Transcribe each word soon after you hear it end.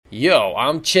Yo,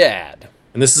 I'm Chad.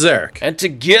 And this is Eric. And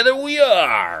together we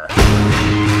are...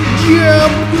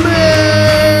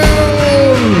 Jumpman!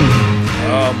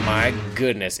 Oh my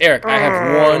goodness. Eric,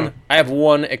 I have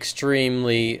one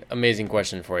extremely amazing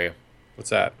question for you.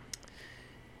 What's that?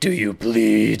 Do you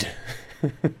bleed?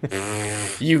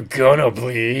 You gonna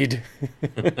bleed?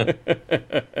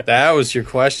 That was your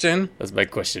question? That's my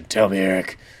question. Tell me,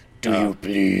 Eric, do you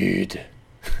bleed?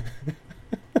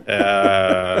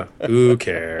 Who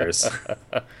cares?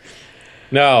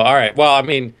 No, all right. Well, I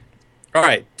mean, all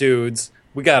right, dudes.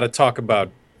 We got to talk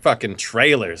about fucking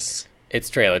trailers. It's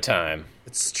trailer time.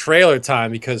 It's trailer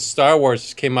time because Star Wars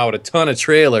just came out with a ton of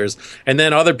trailers. And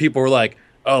then other people were like,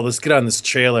 oh, let's get on this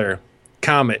trailer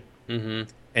comet and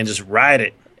just ride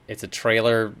it. It's a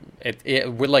trailer.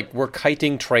 We're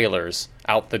kiting trailers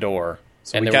out the door.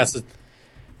 So and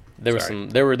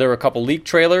there were a couple leaked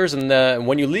trailers, and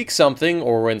when you leak something,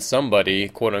 or when somebody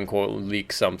quote unquote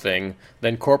leaks something,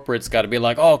 then corporate's got to be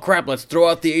like, oh crap, let's throw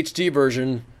out the HD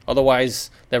version. Otherwise,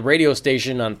 that radio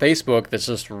station on Facebook that's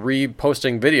just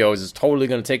reposting videos is totally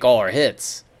going to take all our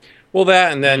hits. Well,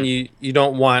 that, and then you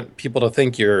don't want people to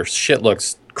think your shit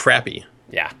looks crappy.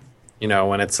 Yeah. You know,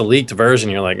 when it's a leaked version,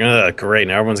 you're like, ugh, great,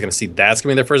 now everyone's going to see that's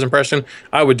going to be their first impression.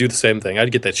 I would do the same thing.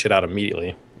 I'd get that shit out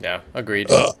immediately. Yeah, agreed.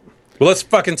 Ugh. Well, let's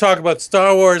fucking talk about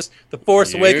Star Wars, The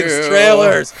Force Awakens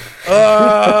trailers.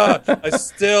 I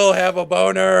still have a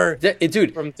boner,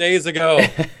 dude, from days ago.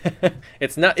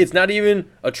 It's not even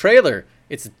a trailer.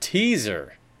 It's a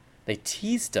teaser. They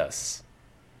teased us.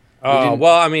 Well,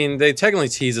 I mean, they technically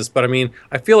tease us, but I mean,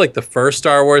 I feel like the first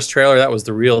Star Wars trailer, that was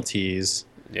the real tease.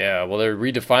 Yeah, well, they're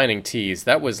redefining tease.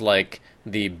 That was like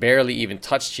the barely even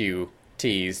touched you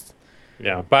teased.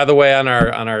 Yeah. By the way,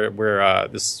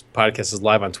 this podcast is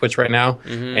live on Twitch right now,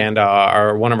 and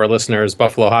one of our listeners,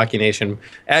 Buffalo Hockey Nation,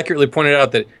 accurately pointed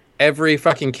out that every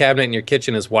fucking cabinet in your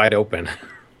kitchen is wide open.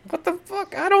 What the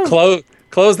fuck? I don't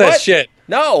close that shit.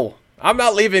 No, I'm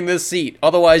not leaving this seat.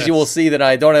 Otherwise, you will see that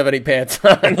I don't have any pants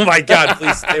on. Oh my God!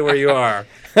 Please stay where you are.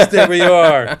 Stay where you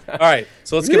are. All right.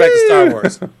 So let's get back to Star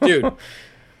Wars, dude.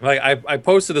 Like I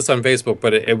posted this on Facebook,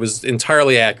 but it was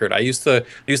entirely accurate. I used to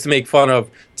make fun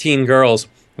of teen girls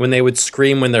when they would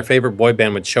scream when their favorite boy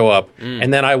band would show up,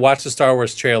 and then I watched the Star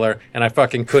Wars trailer and I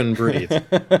fucking couldn't breathe.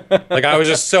 Like I was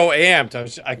just so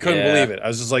amped, I couldn't believe it. I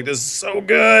was just like, "This is so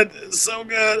good, this is so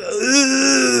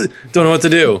good." Ugh. Don't know what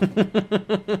to do.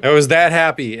 I was that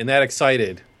happy and that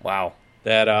excited. Wow.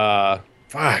 That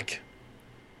fuck.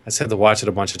 I just had to watch it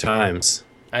a bunch of times.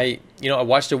 I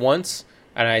watched it once.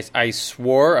 And I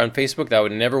swore on Facebook that I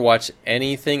would never watch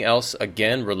anything else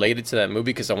again related to that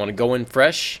movie because I want to go in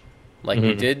fresh, like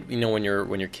you did. You know, when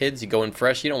you're kids, you go in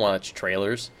fresh. You don't watch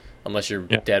trailers unless your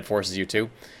dad forces you to.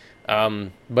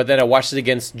 But then I watched it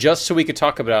again just so we could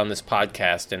talk about it on this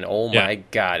podcast. And oh my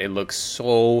God, it looks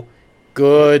so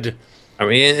good. I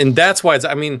mean, and that's why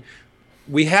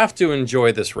we have to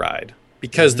enjoy this ride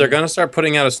because they're going to start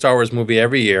putting out a Star Wars movie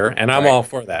every year, and I'm all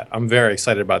for that. I'm very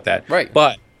excited about that. Right,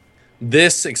 but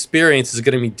this experience is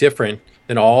going to be different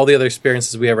than all the other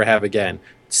experiences we ever have again.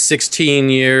 16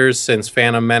 years since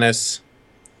Phantom Menace.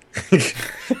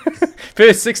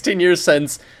 16 years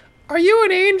since, are you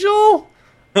an angel?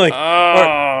 So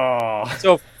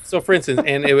for instance,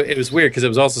 and it was weird because it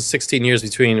was also 16 years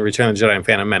between Return of the Jedi and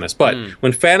Phantom Menace. But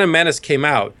when Phantom Menace came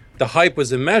out, the hype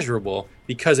was immeasurable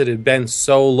because it had been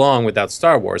so long without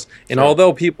Star Wars. And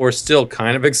although people were still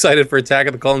kind of excited for Attack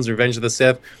of the Clones, Revenge of the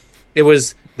Sith, it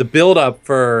was the build-up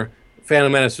for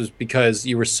Phantom Menace was because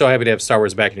you were so happy to have Star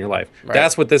Wars back in your life. Right.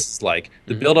 That's what this is like.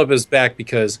 The build-up is back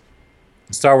because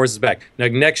Star Wars is back. Now,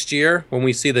 next year, when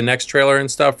we see the next trailer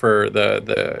and stuff for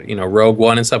the Rogue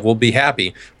One and stuff, we'll be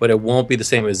happy, but it won't be the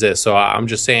same as this. So I'm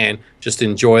just saying, just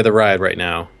enjoy the ride right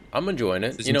now. I'm enjoying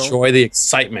it. Just enjoy the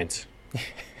excitement.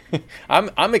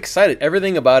 I'm excited.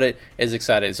 Everything about it is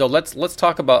exciting. So let's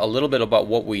talk about a little bit about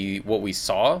what we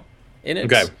saw in it.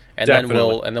 Okay. And then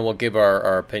we'll give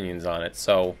our opinions on it.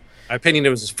 So my opinion, it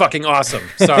was fucking awesome.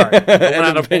 Sorry.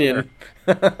 An opinion.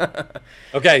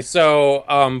 Okay, so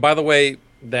by the way,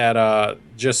 that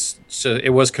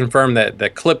it was confirmed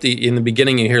that clip in the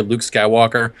beginning you hear Luke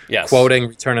Skywalker quoting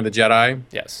Return of the Jedi.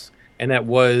 Yes. And that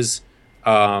was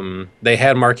they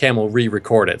had Mark Hamill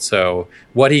re-record it. So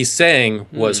what he's saying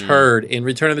was heard in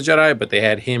Return of the Jedi, but they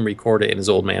had him record it in his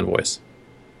old man voice.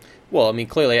 Well, I mean,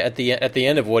 clearly at the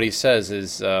end of what he says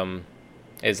is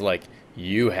like,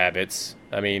 you habits.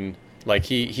 I mean, like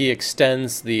he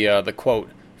extends the quote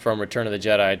from Return of the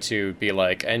Jedi to be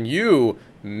like, and you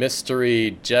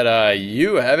mystery Jedi,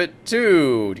 you have it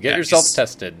too. To get yourself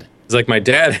tested. It's like my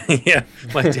dad. Yeah,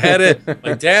 my dad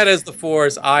has the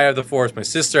Force. I have the Force. My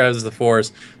sister has the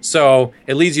Force. So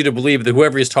it leads you to believe that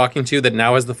whoever he's talking to that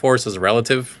now has the Force is a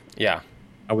relative. Yeah.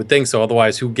 I would think so.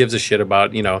 Otherwise, who gives a shit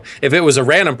about, if it was a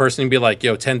random person, you'd be like,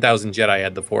 10,000 Jedi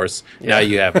had the Force. Yeah. Now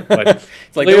you have it. But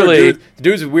it's like clearly, the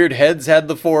dudes with weird heads had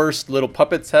the Force. Little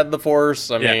puppets had the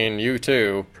Force. I mean, you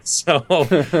too. So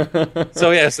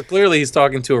clearly he's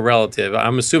talking to a relative.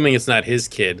 I'm assuming it's not his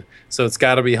kid. So it's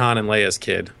got to be Han and Leia's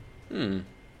kid.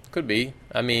 Could be.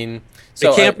 I mean...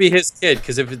 So it can't be his kid,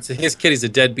 because if it's his kid, he's a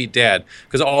deadbeat dad.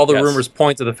 Because all the rumors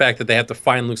point to the fact that they have to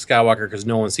find Luke Skywalker because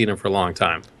no one's seen him for a long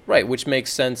time. Right, which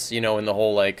makes sense, in the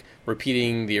whole, like,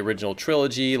 repeating the original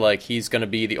trilogy. Like, he's going to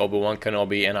be the Obi-Wan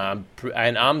Kenobi,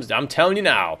 and I'm telling you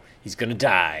now, he's going to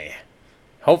die.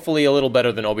 Hopefully a little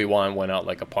better than Obi-Wan went out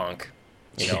like a punk.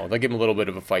 They'll give him a little bit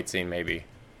of a fight scene, maybe.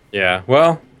 Yeah,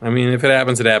 well, I mean, if it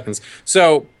happens, it happens.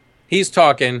 So he's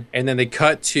talking, and then they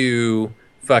cut to...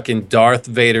 fucking Darth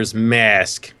Vader's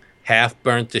mask, half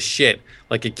burnt to shit,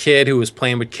 like a kid who was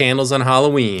playing with candles on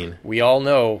Halloween. We all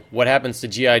know what happens to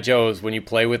G.I. Joes when you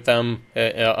play with them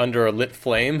under a lit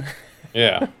flame.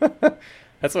 Yeah.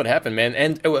 That's what happened, man.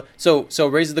 And so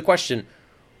raises the question,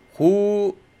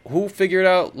 who figured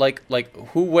out, like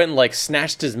who went and, like,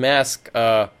 snatched his mask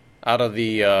out of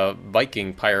the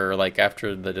Viking pyre, like,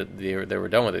 after they were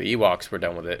done with it? The Ewoks were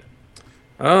done with it.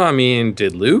 Oh, I mean,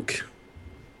 did Luke?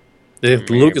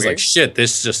 Luke is like, shit,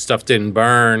 this just stuff didn't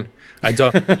burn. I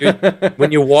don't.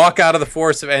 When you walk out of the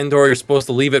Forest of Endor, you're supposed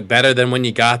to leave it better than when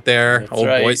you got there. That's Old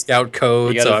right. Boy Scout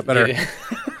code. So I better.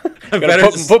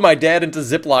 Put my dad into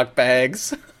Ziploc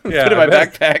bags. Put it in my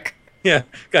backpack. Yeah,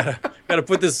 gotta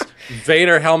put this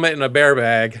Vader helmet in a bear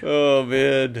bag. Oh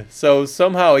man! So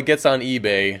somehow it gets on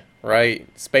eBay, right?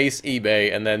 Space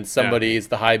eBay, and then somebody is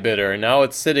the high bidder, and now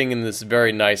it's sitting in this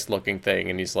very nice looking thing,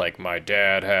 and he's like, "My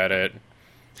dad had it."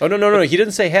 Oh, no. He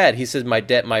didn't say had. He said,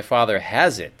 my father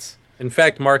has it. In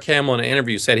fact, Mark Hamill in an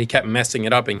interview said he kept messing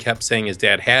it up and kept saying his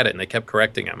dad had it, and they kept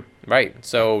correcting him. Right.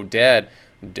 So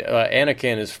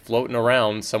Anakin is floating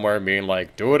around somewhere being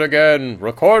like, do it again.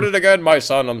 Record it again, my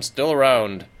son. I'm still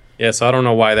around. Yeah, so I don't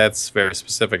know why that's very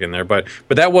specific in there. But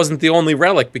that wasn't the only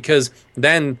relic, because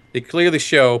then they clearly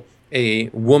show a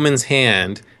woman's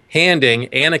hand handing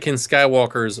Anakin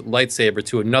Skywalker's lightsaber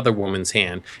to another woman's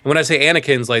hand. And when I say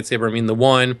Anakin's lightsaber, I mean the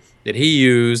one that he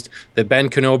used, that Ben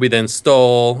Kenobi then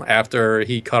stole after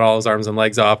he cut all his arms and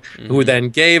legs off, who then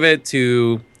gave it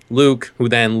to Luke, who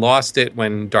then lost it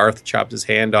when Darth chopped his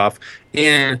hand off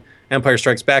in Empire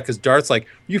Strikes Back, because Darth's like,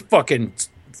 you fucking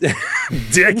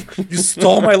dick, you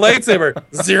stole my lightsaber.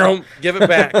 Zero, give it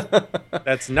back.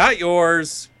 That's not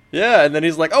yours. Yeah, and then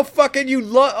he's like, oh, fucking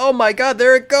you, oh my god,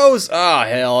 there it goes. Ah,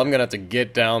 hell, I'm going to have to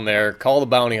get down there, call the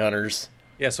bounty hunters.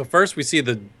 Yeah, so first we see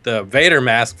the Vader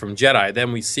mask from Jedi,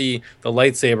 then we see the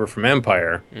lightsaber from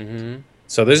Empire. Mm-hmm.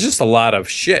 So there's just a lot of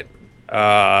shit.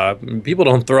 People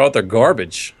don't throw out their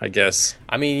garbage, I guess.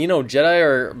 I mean, Jedi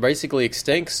are basically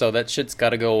extinct, so that shit's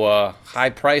got to go high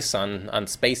price on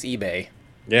space eBay.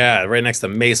 Yeah, right next to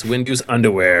Mace Windu's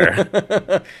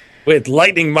underwear. With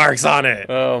lightning marks on it.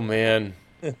 Oh, man.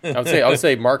 I would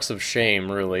say marks of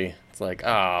shame, really. It's like,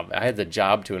 I had the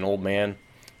job to an old man.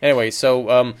 Anyway,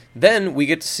 so then we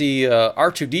get to see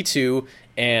R2-D2,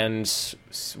 and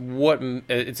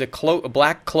it's a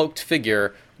black cloaked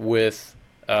figure with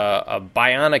a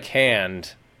bionic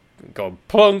hand go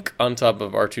plunk on top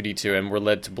of R2-D2, and we're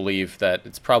led to believe that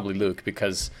it's probably Luke,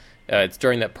 because it's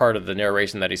during that part of the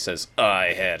narration that he says,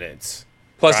 I had it.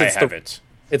 Plus,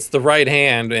 it's the right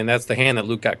hand, and that's the hand that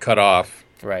Luke got cut off.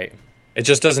 Right. It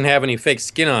just doesn't have any fake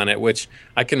skin on it, which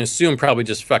I can assume probably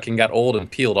just fucking got old and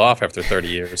peeled off after 30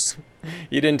 years.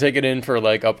 You didn't take it in for,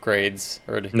 like, upgrades.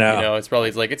 Or, no.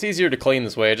 It's easier to clean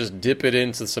this way. I just dip it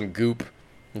into some goop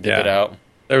and dip it out.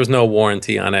 There was no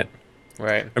warranty on it.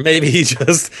 Right. Or maybe he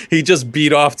just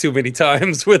beat off too many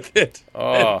times with it.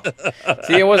 Oh.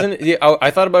 See, it wasn't... I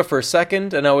thought about it for a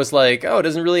second, and I was like, oh, it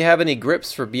doesn't really have any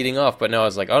grips for beating off. But now I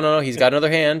was like, oh, no, he's got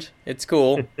another hand. It's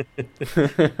cool.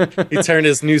 He turned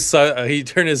his new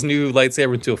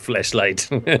lightsaber into a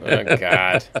fleshlight. Oh,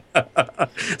 God.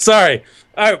 Sorry.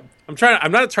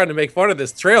 I'm not trying to make fun of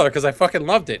this trailer, because I fucking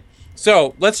loved it.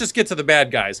 So let's just get to the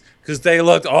bad guys, because they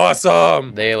looked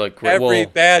awesome. They look great. Every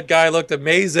bad guy looked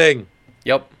amazing.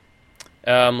 Yep.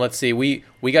 Let's see. We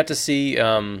got to see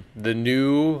the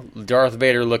new Darth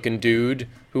Vader looking dude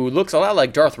who looks a lot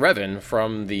like Darth Revan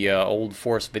from the old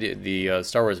Force video, the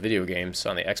Star Wars video games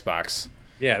on the Xbox.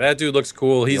 Yeah, that dude looks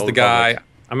cool. He's the guy. Public.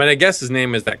 I mean, I guess his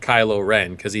name is that Kylo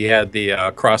Ren, because he had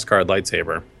the cross-guard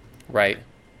lightsaber. Right.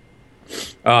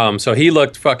 So he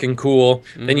looked fucking cool.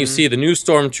 Mm-hmm. Then you see the new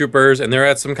stormtroopers, and they're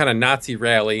at some kind of Nazi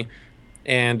rally.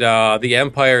 And the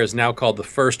Empire is now called the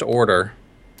First Order.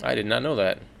 I did not know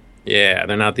that. Yeah,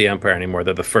 they're not the Empire anymore.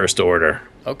 They're the First Order.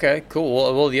 Okay,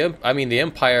 cool. Well, the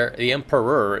Empire, the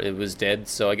Emperor, it was dead,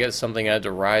 so I guess something had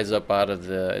to rise up out of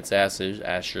its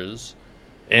ashes.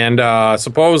 And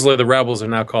supposedly the rebels are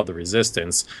now called the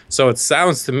Resistance. So it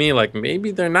sounds to me like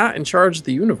maybe they're not in charge of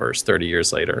the universe 30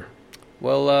 years later.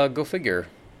 Well, go figure.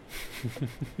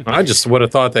 I just would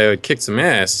have thought they would kick some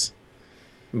ass.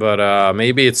 But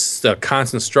maybe it's a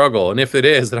constant struggle. And if it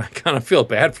is, then I kind of feel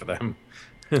bad for them.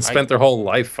 Spent their whole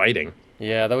life fighting.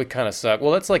 Yeah, that would kind of suck.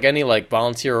 Well, that's like any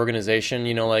volunteer organization,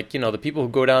 the people who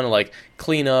go down and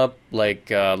clean up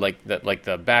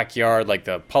the backyard, like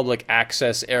the public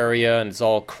access area, and it's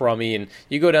all crummy, and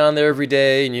you go down there every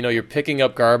day, and you're picking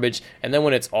up garbage, and then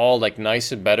when it's all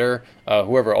nice and better,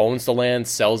 whoever owns the land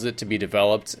sells it to be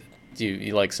developed.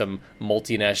 You like some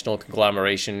multinational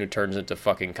conglomeration who turns into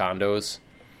fucking condos.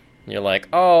 And you're like,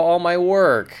 oh, all my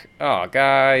work. Oh,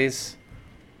 guys.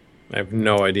 I have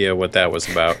no idea what that was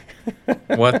about.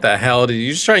 What the hell? Did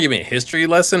you just try to give me a history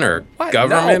lesson or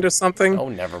government or something? Oh,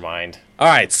 never mind. All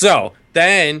right, so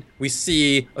then we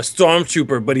see a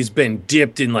stormtrooper, but he's been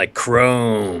dipped in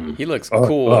chrome. He looks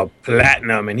cool.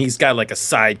 Platinum, and he's got a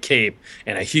side cape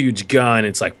and a huge gun.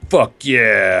 It's like, fuck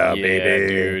yeah, baby.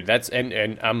 Dude. That's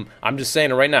and I'm just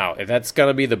saying it right now. If that's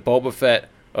gonna be the Boba Fett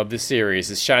of the series,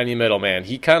 this shiny metal man,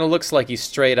 he kind of looks like he's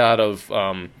straight out of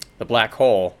the Black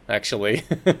Hole, actually.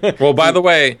 Well, by the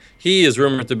way, he is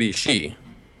rumored to be she.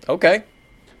 Okay.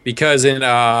 Because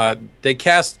they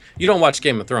cast... You don't watch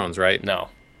Game of Thrones, right? No.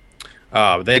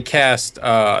 They cast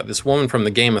this woman from the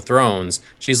Game of Thrones.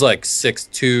 She's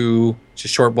 6'2",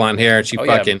 she's short blonde hair. She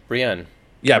fucking... Brienne.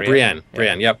 Yeah, Brienne,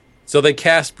 yep. So they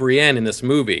cast Brienne in this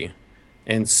movie.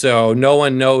 And so no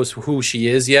one knows who she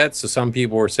is yet. So some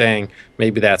people were saying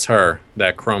maybe that's her,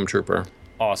 that Chrome Trooper.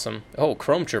 Awesome. Oh,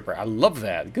 Chrome Trooper. I love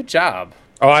that. Good job.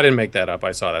 Oh, I didn't make that up.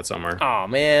 I saw that somewhere. Oh,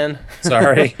 man.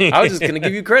 Sorry. I was just going to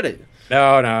give you credit.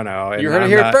 No. You heard it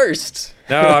here first.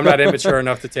 No, I'm not immature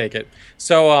enough to take it.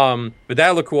 So, but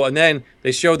that looked cool. And then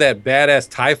they showed that badass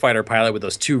TIE fighter pilot with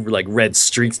those two red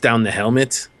streaks down the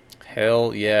helmet.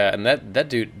 Hell yeah. And that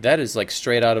dude, that is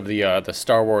straight out of the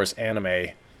Star Wars anime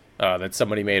that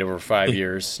somebody made over 5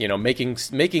 years. Making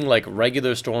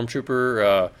regular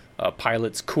stormtrooper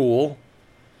pilots cool.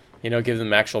 Give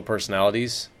them actual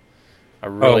personalities. I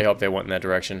really hope they went in that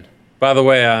direction. By the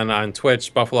way, on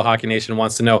Twitch, Buffalo Hockey Nation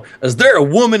wants to know, is there a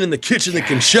woman in the kitchen that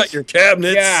can shut your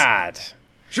cabinets? God.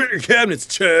 Shut your cabinets,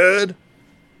 Chad.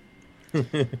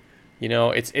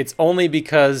 It's only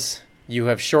because you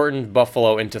have shortened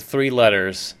Buffalo into 3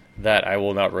 letters that I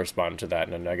will not respond to that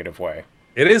in a negative way.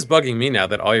 It is bugging me now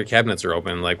that all your cabinets are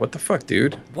open. What the fuck,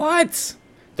 dude? What?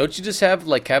 Don't you just have,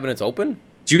 cabinets open?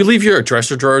 Do you leave your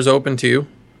dresser drawers open, too?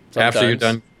 Sometimes. After you're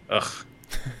done? Ugh.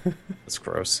 That's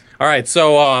gross. All right,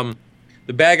 so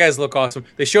the bad guys look awesome.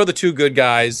 They show the 2 good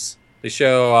guys. They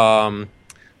show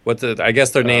I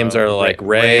guess their names are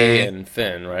Ray and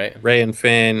Finn, right? Ray and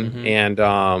Finn, mm-hmm.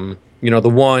 And the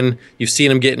one you've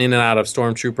seen him getting in and out of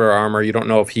stormtrooper armor. You don't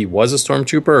know if he was a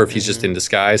stormtrooper or if he's just in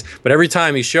disguise. But every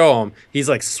time you show him, he's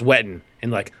sweating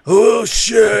and oh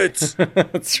shit.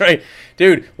 That's right,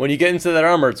 dude. When you get into that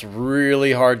armor, it's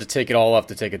really hard to take it all off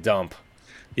to take a dump.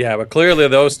 Yeah, but clearly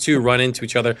those 2 run into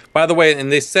each other. By the way,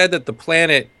 and they said that the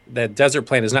planet, that desert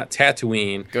planet, is not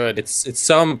Tatooine. Good. It's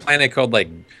some planet called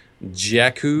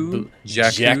Jakku.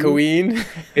 Jakkuine?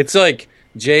 It's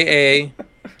Jakuu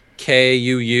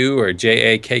or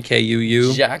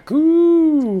Jakkuu.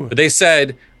 Jakku. But they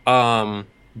said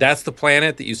that's the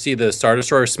planet that you see the Star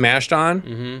Destroyer smashed on,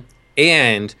 mm-hmm.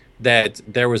 and that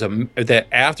there was that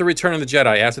after Return of the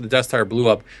Jedi, after the Death Star blew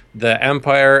up, the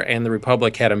Empire and the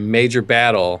Republic had a major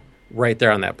battle right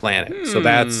there on that planet. So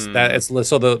that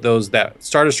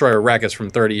Star Destroyer wreck is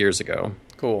from 30 years ago.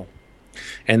 Cool.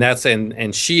 And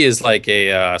she is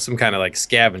some kind of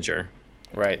scavenger.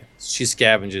 Right. She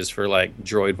scavenges for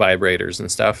droid vibrators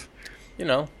and stuff.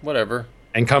 Whatever.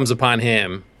 And comes upon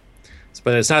him.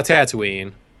 But it's not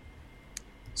Tatooine.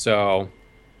 So,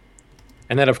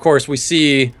 and then of course we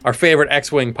see our favorite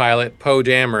X-Wing pilot, Poe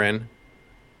Dameron,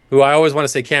 who I always want to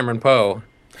say Cameron Poe,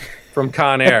 from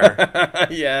Con Air.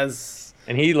 Yes.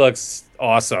 And he looks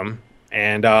awesome.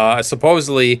 And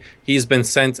supposedly he's been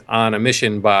sent on a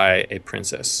mission by a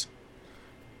princess.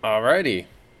 Alrighty.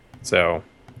 So,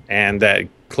 and that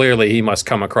clearly he must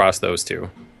come across those 2.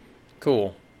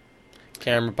 Cool.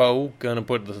 Cameron Poe gonna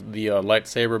put the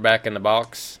lightsaber back in the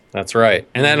box. That's right.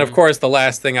 And then, of course, the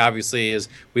last thing, obviously, is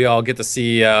we all get to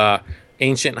see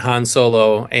ancient Han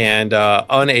Solo and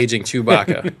unaging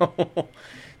Chewbacca. No.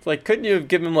 It's like, couldn't you have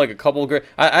given him like a couple of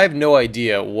I have no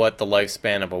idea what the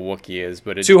lifespan of a Wookiee is,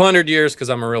 but it's 200 years because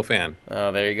I'm a real fan.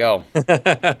 Oh, there you go.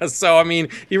 So, I mean,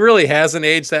 he really hasn't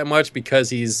aged that much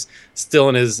because he's still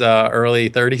in his early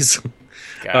 30s.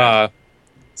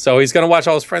 So he's going to watch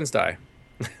all his friends die.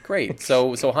 Great.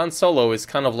 So Han Solo is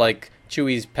kind of like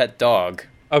Chewie's pet dog.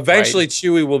 Eventually, right?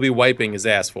 Chewie will be wiping his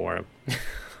ass for him.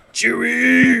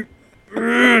 Chewie!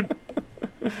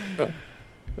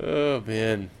 Oh,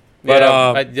 man.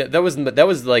 But that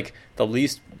was like the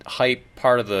least hype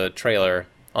part of the trailer,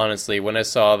 honestly. When I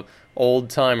saw the old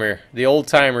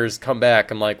timers come back,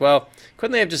 I'm like, well,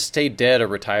 couldn't they have just stayed dead or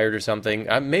retired or something?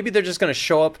 Maybe they're just going to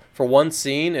show up for one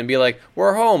scene and be like,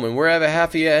 we're home and we're have a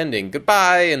happy ending,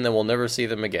 goodbye, and then we'll never see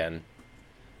them again.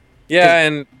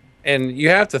 Yeah, and you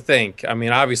have to think, I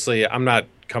mean, obviously, I'm not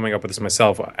coming up with this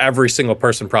myself. Every single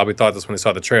person probably thought this when they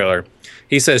saw the trailer.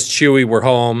 He says, Chewie, we're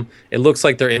home. It looks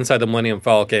like they're inside the Millennium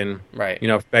Falcon. Right. You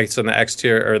know, based on the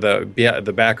exterior or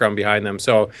the background behind them.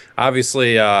 So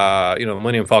obviously, the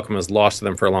Millennium Falcon was lost to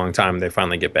them for a long time. They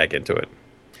finally get back into it.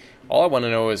 All I want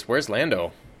to know is, where's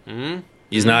Lando?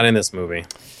 He's not in this movie.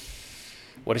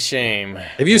 What a shame.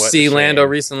 Have you seen Lando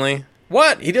recently?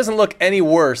 What? He doesn't look any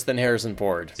worse than Harrison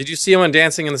Ford. Did you see him on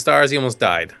Dancing in the Stars? He almost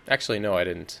died. Actually, no, I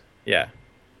didn't. Yeah.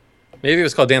 Maybe it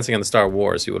was called Dancing on the Star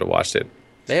Wars. You would have watched it.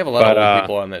 They have a lot of old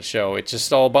people on that show. It's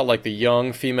just all about like the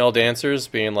young female dancers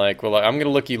being like, "Well, I'm gonna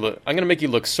make you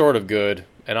look sort of good,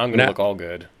 and I'm gonna look all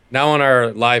good." Now on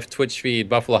our live Twitch feed,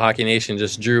 Buffalo Hockey Nation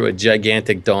just drew a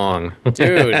gigantic dong.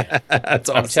 Dude, that's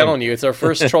awesome. I'm telling you, it's our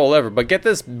first troll ever. But get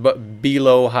this,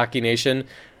 Below Hockey Nation,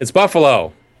 it's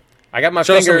Buffalo. I got my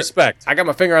Show finger. some respect. I got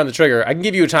my finger on the trigger. I can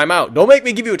give you a timeout. Don't make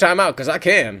me give you a timeout because I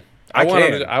can. I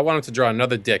want him to draw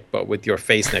another dick, but with your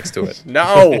face next to it.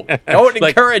 No, don't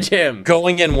like, encourage him.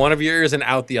 Going in one of your ears and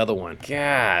out the other one.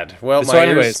 God. Well, so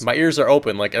my ears are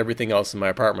open like everything else in my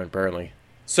apartment, apparently.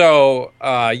 So,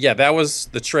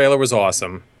 the trailer was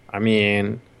awesome. I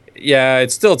mean, yeah,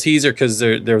 it's still a teaser because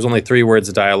there was only 3 words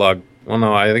of dialogue. Well,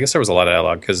 no, I guess there was a lot of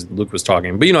dialogue because Luke was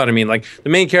talking. But you know what I mean? Like, the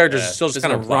main characters are still just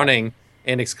kind of running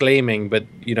and exclaiming, but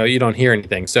you don't hear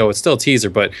anything. So it's still a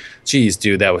teaser, but geez,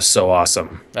 dude, that was so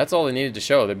awesome. That's all they needed to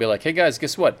show. They'd be like, hey guys,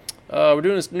 guess what? We're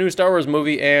doing this new Star Wars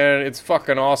movie and it's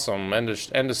fucking awesome. End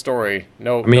of story.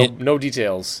 No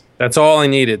details. That's all I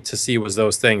needed to see was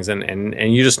those things, and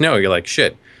you just know, you're like,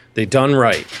 shit, they done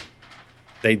right.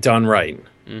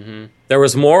 Mm-hmm. There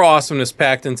was more awesomeness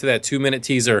packed into that 2-minute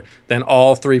teaser than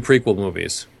all 3 prequel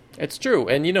movies. It's true,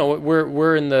 and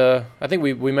we're in the. I think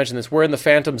we mentioned this. We're in the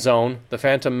Phantom Zone, the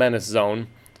Phantom Menace zone.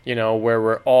 Where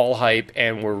we're all hype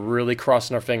and we're really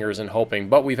crossing our fingers and hoping.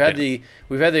 But we've had the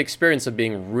experience of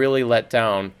being really let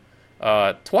down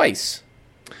twice.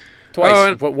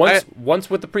 But once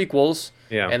with the prequels,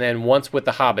 and then once with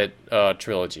the Hobbit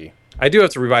trilogy. I do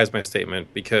have to revise my statement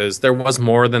because there was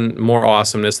more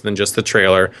awesomeness than just the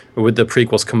trailer with the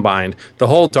prequels combined. The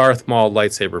whole Darth Maul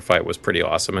lightsaber fight was pretty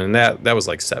awesome, and that was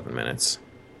like 7 minutes.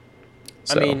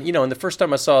 So. I mean, and the first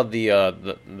time I saw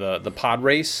the pod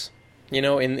race,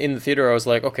 in the theater, I was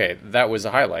like, okay, that was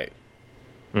a highlight.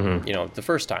 Mm-hmm. The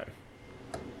first time.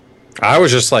 I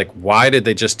was just like, why did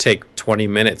they just take 20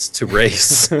 minutes to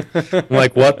race? I'm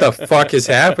like, what the fuck is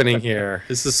happening here?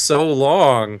 This is so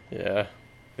long. Yeah.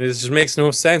 It just makes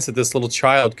no sense that this little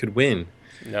child could win.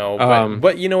 No,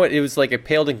 but you know what? It was like it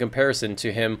paled in comparison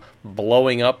to him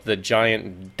blowing up the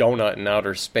giant donut in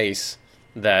outer space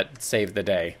that saved the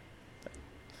day.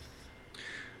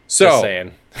 So, just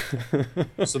saying.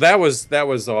 So that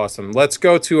was awesome. Let's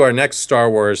go to our next Star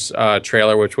Wars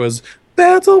trailer, which was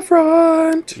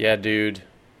Battlefront. Yeah, dude.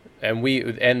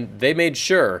 And they made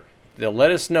sure they'll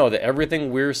let us know that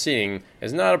everything we're seeing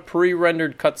is not a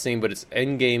pre-rendered cutscene, but it's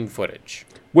in-game footage.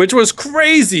 Which was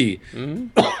crazy.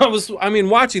 Mm-hmm.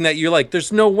 Watching that, you're like,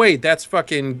 there's no way that's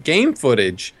fucking game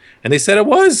footage. And they said it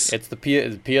was. It's the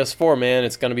PS4, man.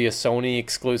 It's going to be a Sony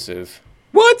exclusive.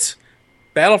 What?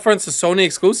 Battlefront's a Sony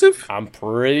exclusive? I'm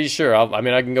pretty sure.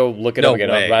 I can go look it up again.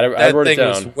 Way. I wrote it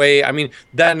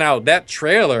down. That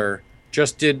trailer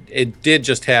did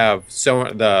just have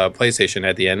the PlayStation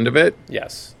at the end of it.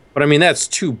 Yes. But that's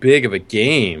too big of a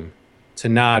game to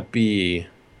not be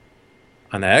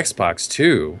on the Xbox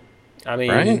too.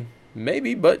 Right?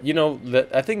 Maybe, but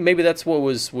I think maybe that's what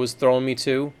was throwing me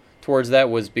towards that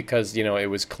was because it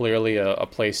was clearly a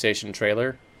PlayStation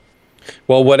trailer.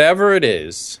 Well, whatever it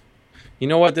is, you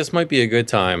know what? This might be a good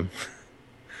time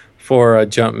for a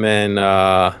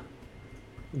Jumpman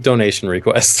donation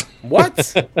request.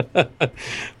 What?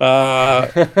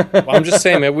 I'm just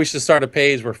saying, maybe we should start a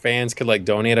page where fans could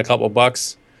donate a couple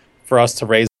bucks for us to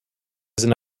raise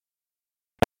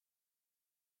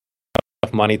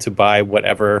enough money to buy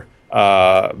whatever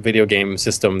video game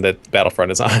system that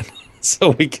Battlefront is on,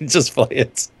 so we can just play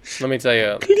it. Let me tell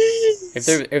you, Please.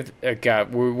 if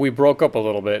God, we broke up a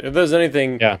little bit. If there's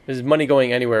anything, there's money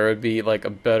going anywhere, it would be like a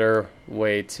better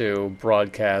way to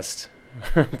broadcast.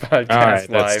 All right,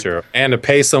 that's true. And to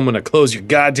pay someone to close your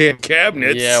goddamn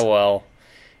cabinets. Yeah, well,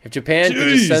 if Japan could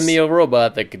just send me a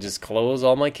robot that could just close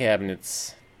all my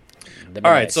cabinets.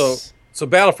 All right, so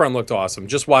Battlefront looked awesome.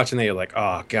 Just watching that, you're like,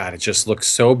 oh god, it just looks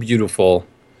so beautiful,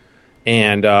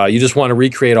 and you just want to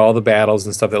recreate all the battles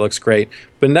and stuff. That looks great.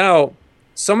 But now,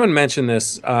 someone mentioned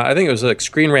this. I think it was like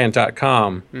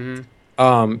ScreenRant.com.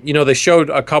 Mm-hmm. They showed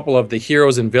a couple of the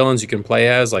heroes and villains you can play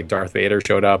as, like Darth Vader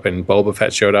showed up and Boba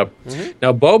Fett showed up. Mm-hmm.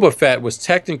 Now, Boba Fett was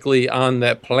technically on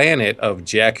that planet of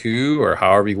Jakku, or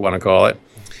however you want to call it.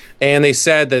 And they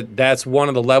said that that's one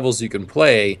of the levels you can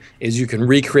play, is you can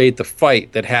recreate the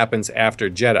fight that happens after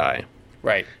Jedi.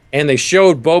 Right. And they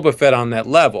showed Boba Fett on that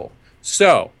level.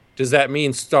 So, does that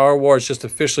mean Star Wars just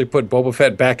officially put Boba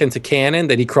Fett back into canon,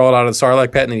 that he crawled out of the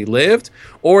Sarlacc pit and he lived?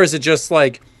 Or is it just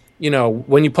like,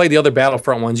 when you play the other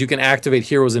Battlefront ones, you can activate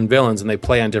heroes and villains and they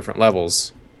play on different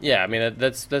levels? Yeah, I mean,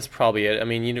 that's probably it. I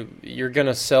mean, you're going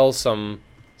to sell some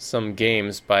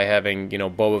games by having,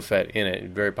 Boba Fett in it,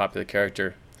 very popular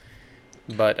character.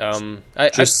 But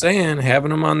saying,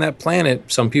 having him on that planet,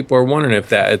 some people are wondering if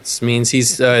that means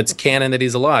it's canon that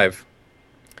he's alive.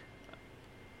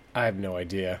 I have no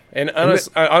idea. And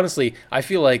honestly, I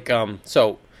feel like I've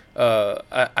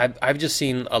just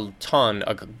seen a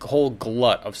whole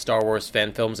glut of Star Wars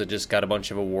fan films that just got a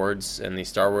bunch of awards in the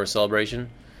Star Wars celebration.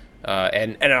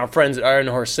 And our friends at Iron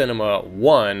Horse Cinema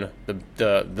won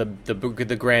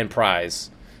the grand prize.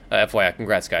 FYI,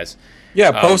 congrats, guys.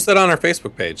 Yeah, post it on our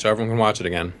Facebook page so everyone can watch it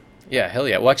again. Yeah, hell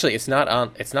yeah. Well, actually, it's not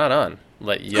on.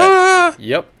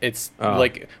 Yep. It's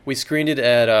like we screened it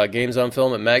at Games on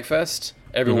Film at MagFest.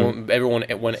 Everyone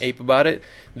went ape about it.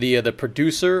 The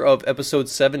producer of Episode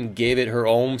 7 gave it her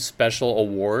own special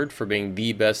award for being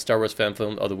the best Star Wars fan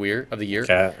film of the year.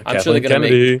 I'm sure they're going to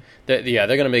make. They're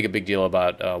going to make a big deal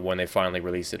about when they finally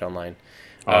release it online.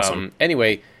 Awesome.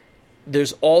 Anyway.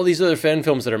 There's all these other fan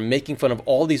films that are making fun of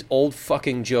all these old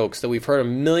fucking jokes that we've heard a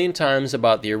million times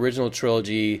about the original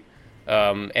trilogy,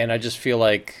 and I just feel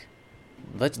like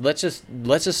let's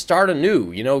just start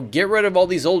anew. Get rid of all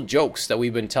these old jokes that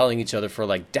we've been telling each other for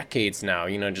like decades now.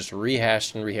 Just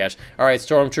rehash and rehash. All right,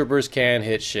 stormtroopers can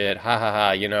hit shit. Ha ha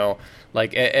ha.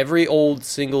 Like every old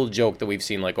single joke that we've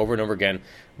seen like over and over again.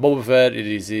 Boba Fett,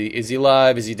 is he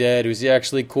alive? Is he dead? Is he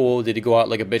actually cool? Did he go out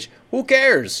like a bitch? Who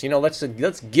cares? Let's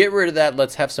get rid of that.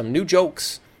 Let's have some new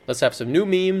jokes. Let's have some new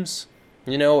memes.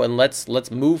 And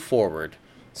let's move forward.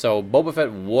 So Boba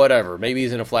Fett, whatever. Maybe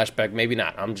he's in a flashback. Maybe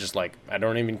not. I'm just like, I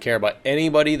don't even care about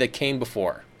anybody that came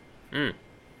before.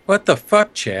 What the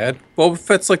fuck, Chad? Boba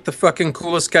Fett's like the fucking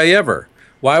coolest guy ever.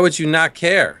 Why would you not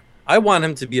care? I want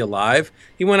him to be alive.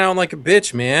 He went out like a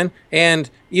bitch, man. And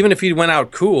even if he went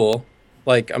out cool,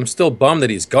 like, I'm still bummed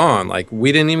that he's gone. Like,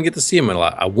 we didn't even get to see him a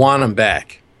lot. I want him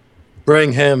back.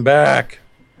 Bring him back.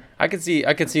 I could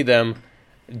see them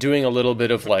doing a little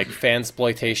bit of like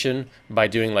fansploitation by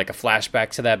doing like a flashback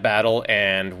to that battle,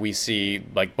 and we see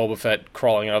like Boba Fett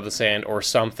crawling out of the sand or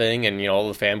something, and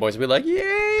all the fanboys will be like,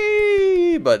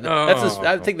 "Yay!" But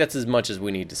I think that's as much as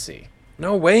we need to see.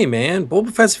 No way, man.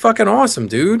 Boba Fett's fucking awesome,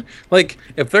 dude. Like,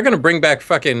 if they're going to bring back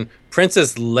fucking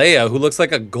Princess Leia, who looks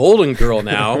like a golden girl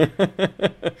now,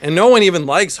 and no one even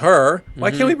likes her, why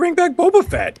can't we bring back Boba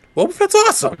Fett? Boba Fett's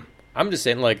awesome. I'm just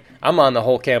saying, like, I'm on the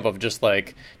whole camp of just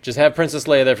have Princess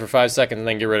Leia there for 5 seconds and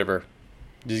then get rid of her.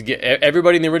 Just get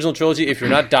everybody in the original trilogy. If you're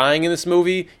not dying in this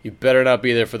movie, you better not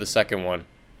be there for the second one.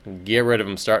 Get rid of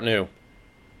them. Start new.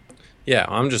 Yeah,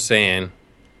 I'm just saying,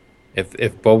 if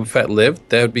Boba Fett lived,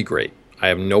 that would be great. I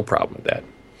have no problem with that.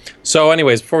 So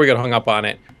anyways, before we get hung up on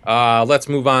it, let's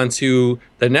move on to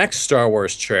the next Star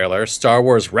Wars trailer, Star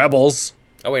Wars Rebels.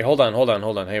 Oh, wait, hold on.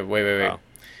 Hey, wait.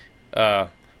 Oh.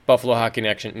 Buffalo Hockey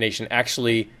Nation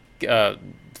actually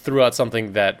threw out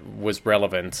something that was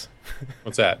relevant.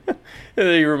 What's that?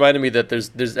 You reminded me that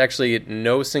there's actually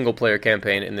no single-player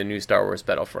campaign in the new Star Wars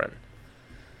Battlefront.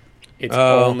 It's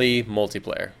only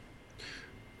multiplayer.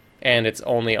 And it's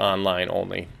only online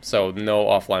only, so no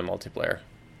offline multiplayer.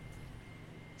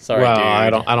 Sorry, well,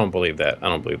 dude. I don't believe that. I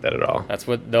don't believe that at all. That's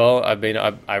what though. I read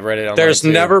it online.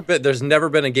 There's never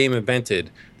been a game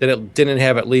invented that it didn't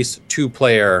have at least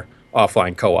 2-player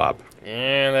offline co-op.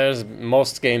 Yeah, there's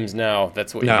most games now.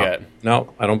 That's what you get.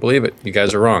 No, I don't believe it. You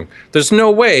guys are wrong. There's no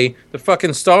way the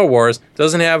fucking Star Wars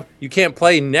doesn't have. You can't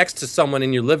play next to someone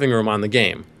in your living room on the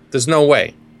game. There's no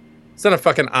way. It's not a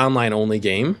fucking online only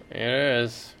game. It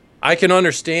is. I can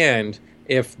understand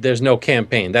if there's no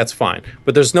campaign. That's fine.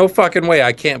 But there's no fucking way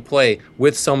I can't play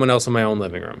with someone else in my own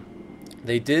living room.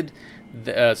 They did,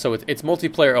 so it's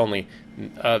multiplayer only.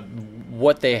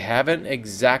 What they haven't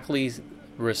exactly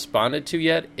responded to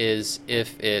yet is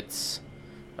if it's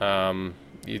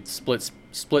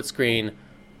split screen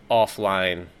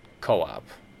offline co-op.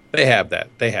 They have that.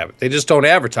 They have it. They just don't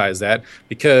advertise that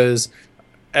because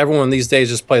everyone these days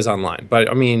just plays online.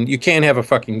 But I mean, you can't have a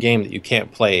fucking game that you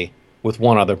can't play with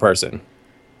one other person.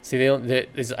 See,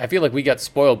 I feel like we got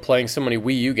spoiled playing so many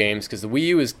Wii U games because the Wii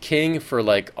U is king for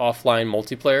like offline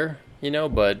multiplayer,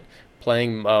 but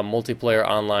playing multiplayer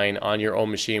online on your own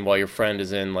machine while your friend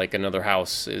is in like another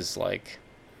house is like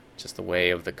just the way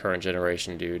of the current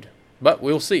generation, dude. But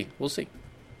we'll see. We'll see.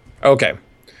 Okay.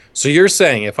 So you're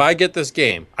saying if I get this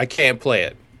game, I can't play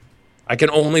it. I can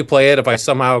only play it if I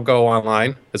somehow go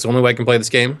online. That's the only way I can play this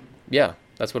game? Yeah,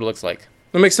 that's what it looks like.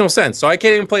 That makes no sense. So I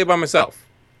can't even play it by myself.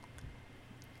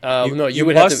 No, you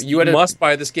must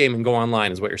buy this game and go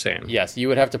online, is what you're saying. Yes, you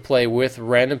would have to play with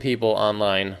random people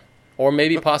online, or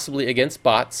maybe possibly against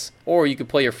bots, or you could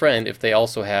play your friend if they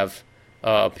also have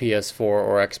a PS4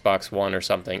 or Xbox One or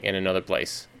something in another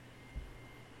place.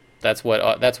 That's what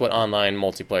online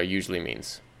multiplayer usually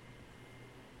means.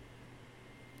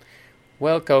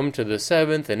 Welcome to the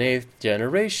 7th and 8th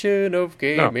generation of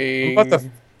gaming. No,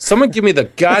 someone give me the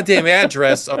goddamn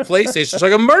address of PlayStation so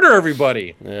I can murder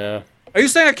everybody. Yeah. Are you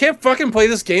saying I can't fucking play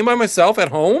this game by myself at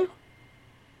home?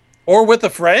 Or with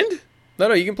a friend?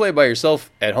 No, you can play it by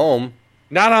yourself at home.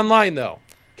 Not online, though.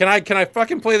 Can I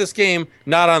fucking play this game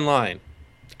not online?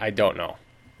 I don't know.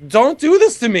 Don't do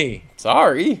this to me.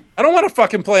 Sorry. I don't want to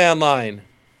fucking play online.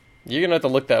 You're going to have to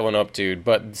look that one up, dude.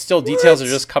 But still, details are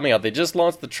just coming out. They just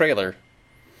launched the trailer.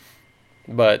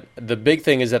 But the big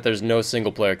thing is that there's no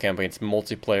single-player campaign. It's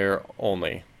multiplayer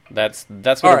only. That's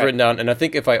what I've written down. And I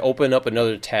think if I open up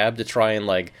another tab to try and,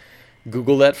 like,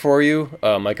 Google that for you,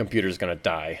 my computer's going to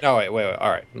die. No, wait. All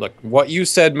right. Look, what you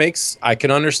said I can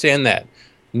understand that.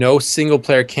 No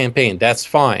single-player campaign. That's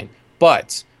fine.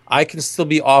 But I can still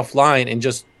be offline and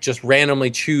just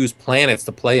randomly choose planets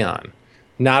to play on.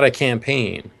 Not a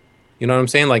campaign. You know what I'm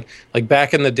saying? Like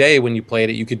back in the day when you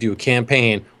played it, you could do a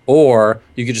campaign, or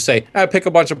you could just say, pick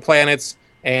a bunch of planets,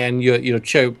 and you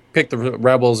pick the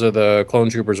rebels or the clone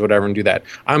troopers or whatever and do that.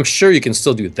 I'm sure you can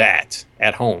still do that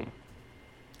at home.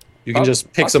 You can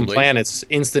just pick some planets,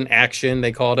 instant action,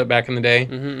 they called it back in the day.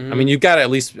 I mean, you've got to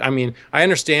at least, I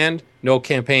understand no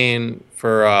campaign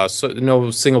for,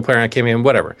 no single player campaign,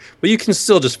 whatever. But you can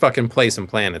still just fucking play some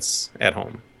planets at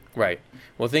home. Right.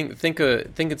 Well, think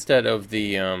instead of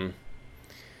the,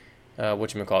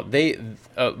 whatchamacallit,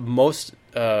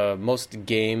 most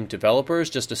game developers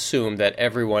just assume that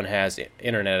everyone has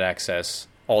internet access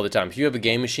all the time. If you have a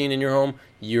game machine in your home,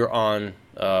 you're on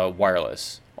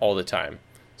wireless all the time.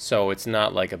 So it's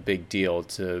not like a big deal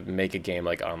to make a game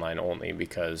like online only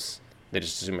because they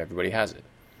just assume everybody has it.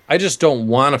 I just don't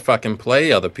want to fucking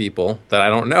play other people that I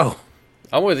don't know.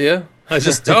 I'm with you. I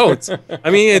just don't. I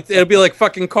mean, it'll be like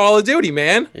fucking Call of Duty,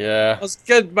 man. Yeah. I'll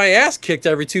get my ass kicked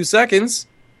every 2 seconds.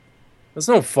 That's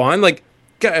no fun. Like,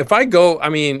 if I go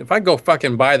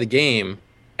fucking buy the game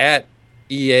at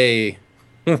EA,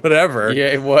 whatever.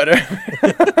 Yeah, whatever.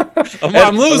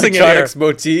 I'm losing it here.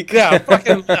 Boutique. Yeah,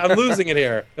 I'm losing it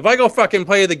here. If I go fucking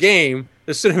play the game,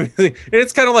 it's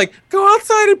kind of like, go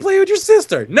outside and play with your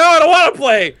sister. No, I don't want to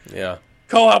play. Yeah.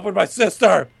 Co-op with my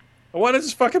sister. I want to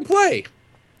just fucking play.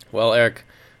 Well, Eric,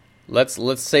 let's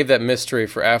save that mystery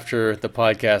for after the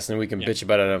podcast, and we can bitch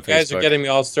about it on Facebook. You guys are getting me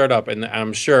all stirred up, and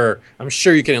I'm sure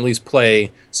you can at least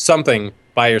play something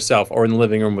by yourself or in the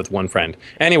living room with one friend.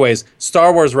 Anyways,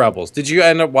 Star Wars Rebels. Did you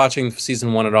end up watching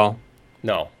season 1 at all?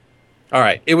 No. All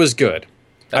right, it was good.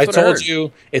 I told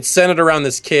you it's centered around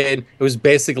this kid. It was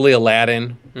basically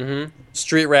Aladdin. Mm-hmm.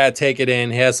 Street rat, take it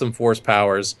in. He has some force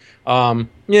powers.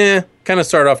 Yeah, kind of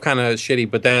started off kind of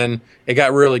shitty, but then it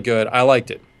got really good. I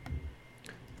liked it.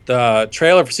 The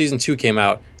trailer for season 2 came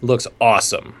out. It looks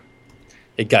awesome.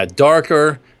 It got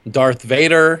darker. Darth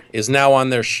Vader is now on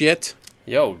their shit.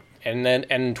 Yo,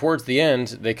 and towards the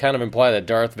end, they kind of imply that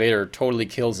Darth Vader totally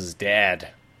kills his dad.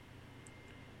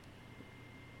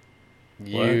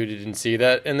 You didn't see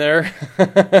that in there?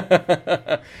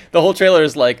 The whole trailer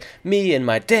is like, me and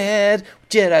my dad,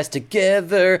 Jedi's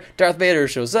together, Darth Vader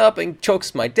shows up and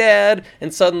chokes my dad,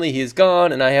 and suddenly he's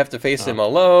gone, and I have to face him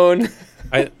alone.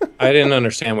 I didn't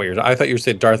understand what I thought you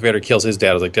said Darth Vader kills his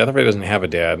dad. I was like, Darth Vader doesn't have a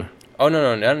dad. Oh,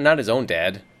 no, not his own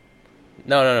dad.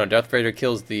 No, Darth Vader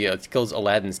kills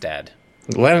Aladdin's dad.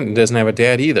 Aladdin doesn't have a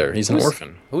dad either. He's an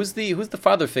orphan. Who's the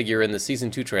father figure in the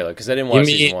season 2 trailer? Because I didn't watch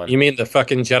season 1. You mean the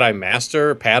fucking Jedi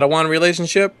Master Padawan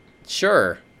relationship?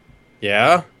 Sure.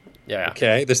 Yeah. Yeah.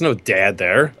 Okay. There's no dad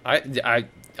there. All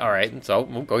right.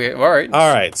 So okay. All right.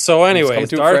 All right. So, anyways,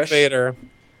 Darth fresh. Vader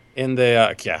in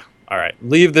the yeah. All right.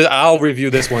 Leave the. I'll review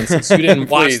this one since you didn't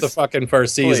watch the fucking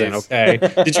first season. Please. Okay.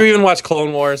 Did you even watch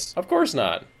Clone Wars? Of course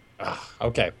not.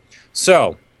 Okay.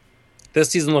 So. This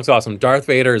season looks awesome. Darth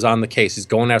Vader is on the case. He's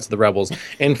going after the rebels.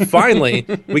 And finally,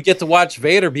 we get to watch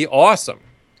Vader be awesome.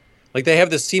 Like, they have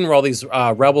this scene where all these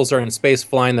rebels are in space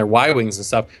flying their Y-Wings and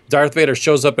stuff. Darth Vader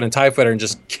shows up in a TIE fighter and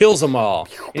just kills them all.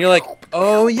 And you're like,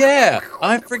 oh, yeah,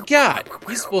 I forgot.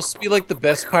 He's supposed to be, like, the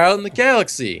best pilot in the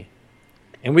galaxy.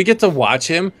 And we get to watch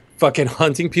him fucking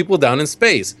hunting people down in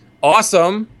space.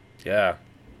 Awesome. Yeah.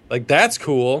 Like, that's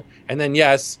cool. And then,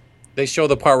 yes, they show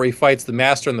the part where he fights the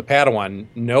Master and the Padawan.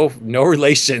 No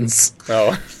relations.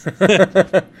 Oh.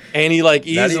 And he like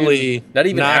easily not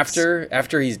even knocks,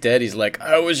 after he's dead. He's like,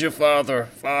 "I was your father.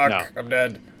 Fuck, no. I'm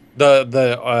dead."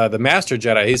 The Master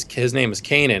Jedi. His name is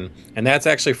Kanan, and that's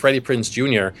actually Freddie Prinze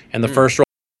Jr. And the first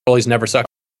role he's never sucked.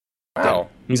 Wow.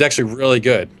 He's actually really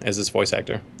good as his voice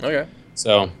actor. Okay.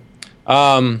 So,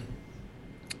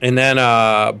 and then,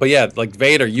 but yeah, like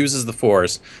Vader uses the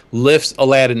Force, lifts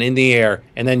Aladdin in the air,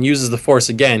 and then uses the Force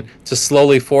again to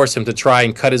slowly force him to try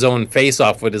and cut his own face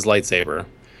off with his lightsaber.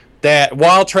 That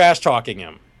while trash talking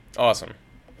him. Awesome.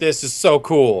 This is so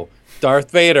cool. Darth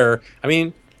Vader. I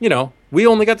mean, you know, we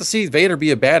only got to see Vader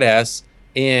be a badass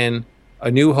in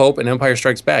A New Hope and Empire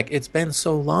Strikes Back. It's been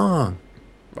so long.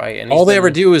 Right. And all they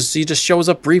ever do is he just shows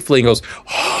up briefly and goes,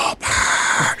 oh,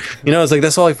 you know, it's like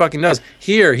that's all he fucking does.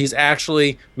 Here, he's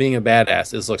actually being a badass.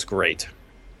 This looks great.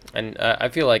 And I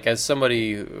feel like as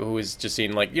somebody who is just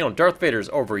seeing, like, you know, Darth Vader's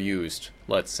overused,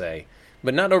 let's say,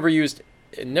 but not overused,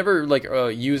 never like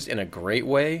used in a great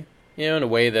way, you know, in a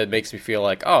way that makes me feel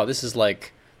like, oh, this is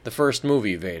like the first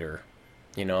movie Vader.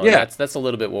 You know, yeah. That's a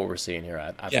little bit what we're seeing here,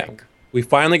 I think. We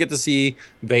finally get to see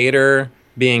Vader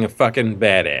being a fucking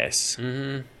badass.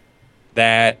 Mm-hmm.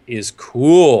 That is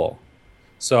cool.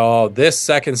 So this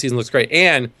second season looks great.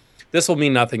 And this will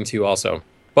mean nothing to you also.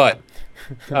 But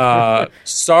when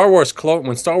Star Wars Clone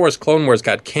Wars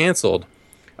got canceled,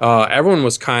 everyone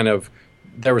was kind of...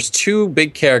 There was two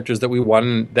big characters that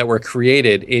were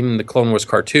created in the Clone Wars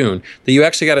cartoon that you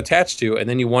actually got attached to, and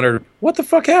then you wondered, what the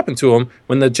fuck happened to them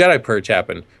when the Jedi Purge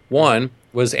happened? One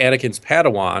was Anakin's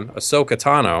Padawan, Ahsoka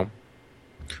Tano,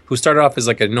 who started off as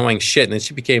like annoying shit, and then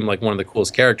she became like one of the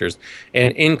coolest characters.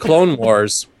 And in Clone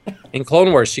Wars,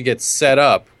 she gets set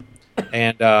up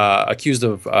and accused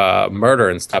of murder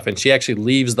and stuff, and she actually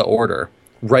leaves the Order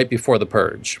right before the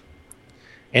Purge.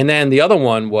 And then the other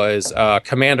one was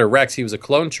Commander Rex. He was a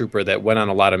clone trooper that went on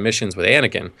a lot of missions with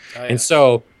Anakin. Oh, yeah. And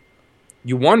so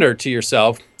you wonder to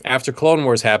yourself, after Clone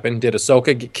Wars happened, did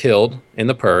Ahsoka get killed in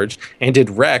the Purge? And did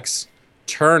Rex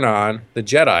turn on the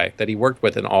Jedi that he worked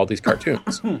with in all these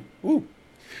cartoons?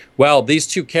 Well, these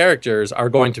two characters are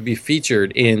going to be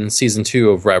featured in Season 2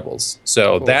 of Rebels.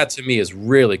 So cool. That, to me, is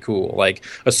really cool. Like,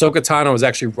 Ahsoka Tano is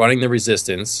actually running the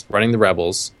Resistance, running the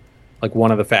Rebels, like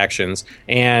one of the factions,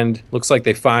 and looks like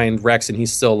they find Rex and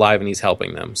he's still alive and he's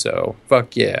helping them. So,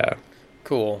 fuck yeah.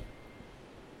 Cool.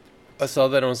 I saw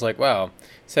that and was like, wow,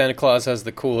 Santa Claus has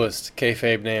the coolest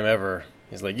kayfabe name ever.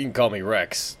 He's like, you can call me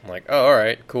Rex. I'm like, oh, all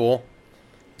right, cool.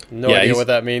 No idea what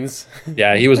that means.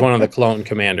 Yeah, he was one of the clone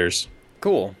commanders.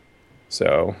 Cool.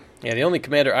 So. Yeah, the only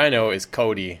commander I know is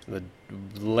Cody, the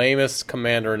lamest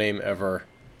commander name ever.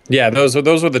 Yeah, those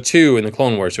were the two in the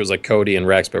Clone Wars. It was like Cody and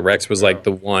Rex, but Rex was like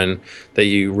the one that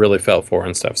you really felt for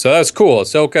and stuff. So that's cool.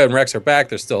 Ahsoka and Rex are back.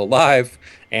 They're still alive,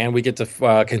 and we get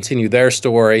to continue their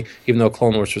story, even though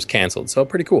Clone Wars was canceled. So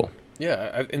pretty cool.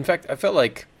 Yeah, in fact, I felt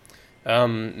like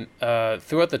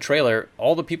throughout the trailer,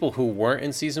 all the people who weren't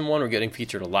in Season 1 were getting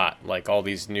featured a lot. Like all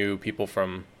these new people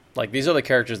from, like these other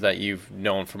characters that you've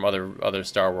known from other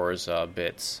Star Wars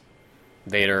bits.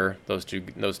 Vader, those two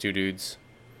dudes.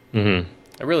 Mm-hmm.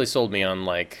 It really sold me on,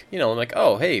 like, you know, like,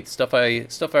 oh, hey, stuff I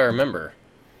remember.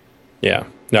 Yeah,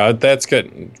 no, that's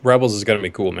good. Rebels is going to be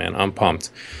cool, man. I'm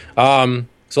pumped. So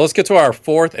let's get to our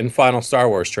fourth and final Star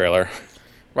Wars trailer.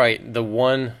 Right, the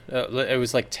one, it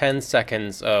was like 10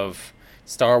 seconds of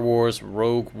Star Wars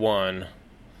Rogue One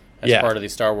as part of the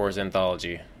Star Wars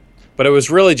anthology. But it was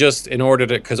really just in order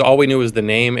to, because all we knew was the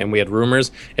name and we had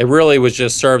rumors, it really was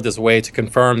just served as a way to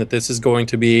confirm that this is going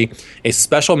to be a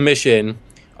special mission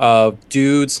of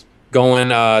dudes going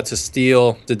to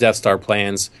steal the Death Star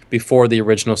plans before the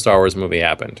original Star Wars movie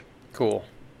happened. Cool.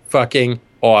 Fucking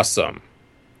awesome.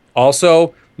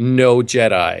 Also, no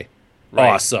Jedi. Right.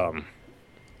 Awesome.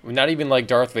 Not even like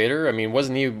Darth Vader? I mean,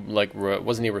 wasn't he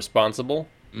responsible?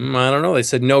 I don't know. They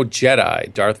said no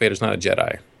Jedi. Darth Vader's not a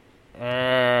Jedi.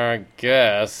 I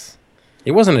guess.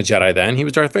 He wasn't a Jedi then. He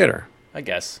was Darth Vader. I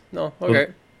guess. No,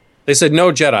 okay. They said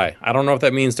no Jedi. I don't know if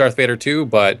that means Darth Vader too,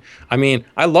 but I mean,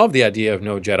 I love the idea of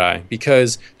no Jedi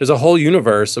because there's a whole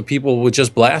universe of people with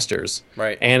just blasters.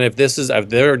 Right. And if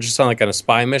they're just on like on a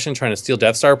spy mission trying to steal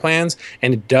Death Star plans,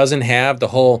 and it doesn't have the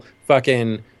whole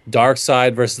fucking dark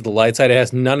side versus the light side, it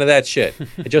has none of that shit.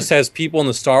 It just has people in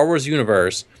the Star Wars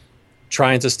universe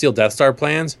trying to steal Death Star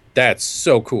plans. That's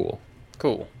so cool.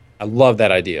 Cool. I love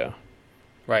that idea.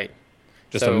 Right.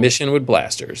 Just a mission with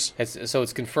blasters.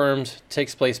 It's confirmed.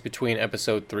 Takes place between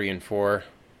episode 3 and 4.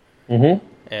 Mm-hmm.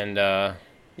 And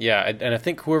and I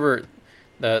think whoever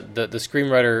the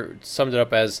screenwriter summed it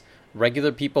up as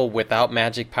regular people without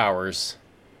magic powers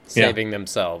saving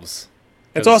themselves.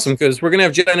 It's awesome because we're gonna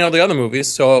have Jedi in all the other movies,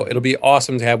 so it'll be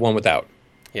awesome to have one without.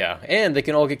 Yeah, and they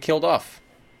can all get killed off.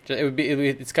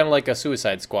 It's kind of like a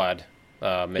Suicide Squad,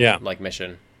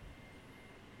 mission.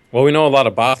 Well, we know a lot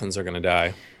of Bothans are gonna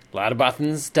die. A lot of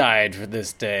Bothans died for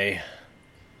this day.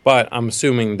 But I'm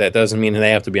assuming that doesn't mean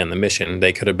they have to be on the mission.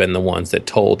 They could have been the ones that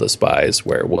told the spies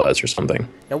where it was or something.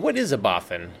 Now, what is a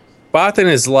Bothan? Bothan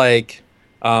is like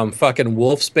fucking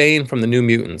Wolfsbane from the New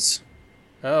Mutants.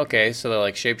 Oh, okay, so they're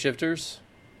like shapeshifters?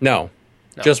 No.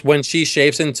 Just when she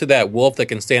shapes into that wolf that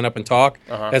can stand up and talk,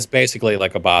 that's basically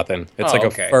like a Bothan. It's a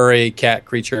furry cat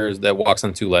creature that walks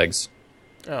on two legs.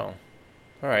 Oh.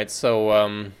 All right,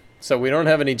 so we don't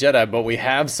have any Jedi, but we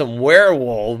have some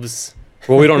werewolves.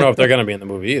 Well, we don't know if they're going to be in the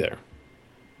movie either.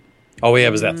 All we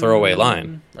have is that throwaway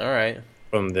line. All right.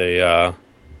 From the,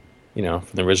 from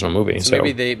the original movie. So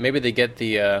maybe they get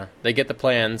the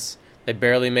plans. They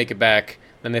barely make it back.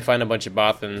 Then they find a bunch of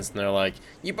Bothans, and they're like,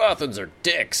 "You Bothans are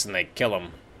dicks," and they kill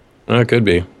them. It could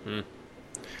be.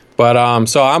 But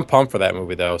so I'm pumped for that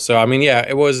movie though. So I mean, yeah,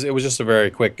 it was just a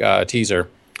very quick teaser.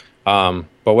 But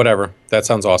whatever. That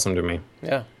sounds awesome to me.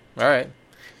 Yeah. All right.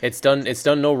 It's done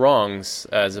no wrongs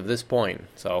as of this point.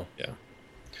 So yeah.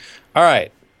 All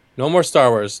right. No more Star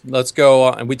Wars. Let's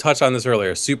go. And we touched on this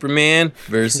earlier. Superman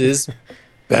versus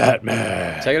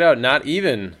Batman. Check it out. Not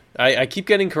even. I keep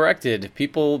getting corrected.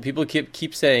 People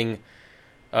keep saying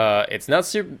it's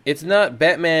not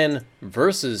Batman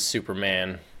versus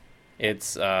Superman.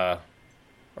 It's or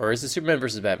is it Superman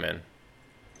versus Batman?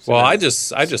 Well, I just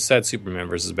said Superman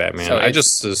versus Batman. So I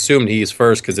just assumed he's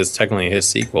first because it's technically his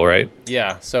sequel, right?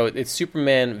 Yeah. So it's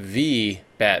Superman v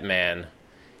Batman.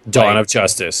 Dawn of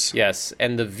Justice. Yes,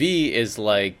 and the V is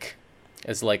like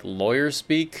lawyer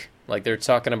speak. Like they're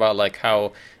talking about like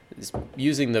how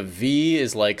using the V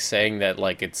is like saying that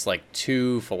like it's like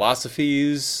two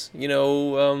philosophies,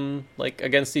 like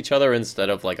against each other instead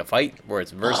of like a fight where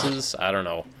it's versus. I don't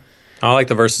know. I like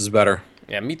the versus better.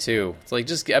 Yeah, me too. It's like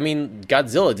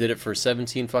Godzilla did it for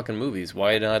 17 fucking movies.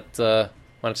 Why not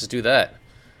just do that?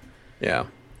 Yeah.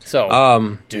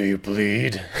 So, do you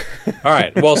bleed? All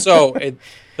right. Well, so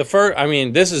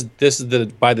this is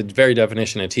by the very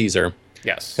definition a teaser.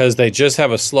 Yes. Because they just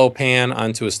have a slow pan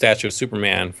onto a statue of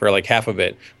Superman for like half of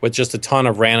it with just a ton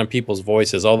of random people's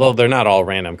voices, although they're not all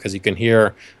random because you can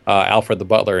hear Alfred the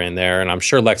Butler in there, and I'm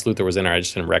sure Lex Luthor was in there. I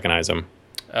just didn't recognize him.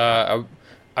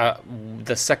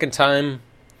 The second time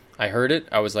I heard it,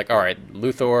 I was like, all right,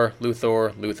 Luthor.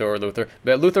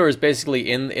 But Luthor is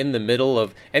basically in the middle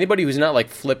of... Anybody who's not like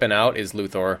flipping out is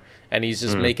Luthor, and he's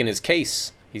just making his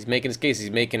case. He's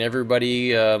making everybody...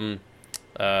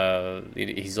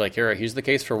 he's like, here's the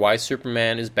case for why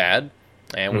Superman is bad,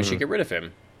 and we should get rid of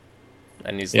him.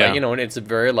 And he's like, and it's a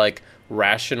very like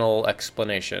rational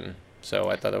explanation. So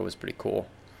I thought that was pretty cool.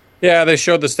 Yeah, they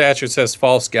showed the statue. It says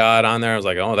 "False God" on there. I was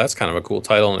like, oh, that's kind of a cool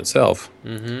title in itself.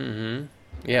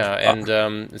 Yeah,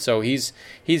 and so he's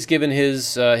given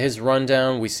his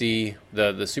rundown. We see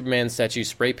the Superman statue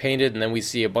spray painted, and then we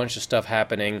see a bunch of stuff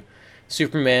happening.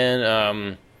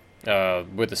 Superman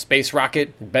with a space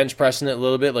rocket, bench pressing it a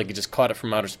little bit, like he just caught it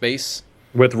from outer space.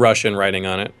 With Russian writing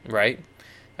on it. Right.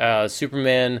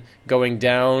 Superman going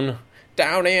down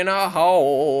in a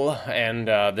hole, and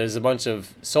there's a bunch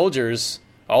of soldiers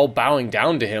all bowing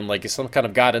down to him like he's some kind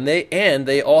of god, and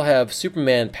they all have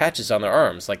Superman patches on their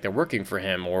arms, like they're working for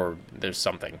him or there's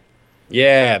something.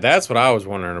 Yeah, that's what I was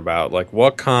wondering about. Like,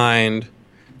 what kind?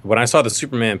 When I saw the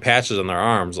Superman patches on their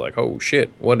arms, like, oh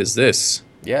shit, what is this?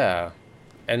 Yeah,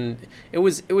 and it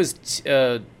was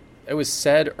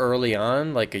said early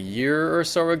on, like a year or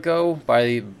so ago,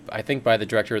 by the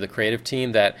director of the creative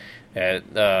team that.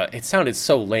 It sounded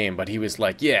so lame, but he was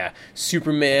like, yeah,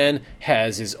 Superman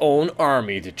has his own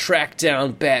army to track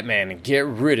down Batman and get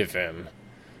rid of him.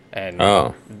 And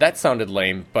that sounded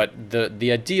lame, but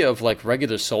the idea of like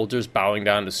regular soldiers bowing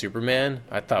down to Superman,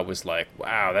 I thought was like,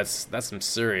 wow, that's some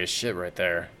serious shit right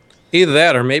there. Either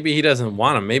that, or maybe he doesn't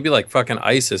want him. Maybe like fucking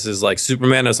ISIS is like,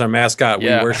 Superman is our mascot.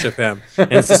 Yeah. We worship him.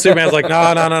 And so Superman's like,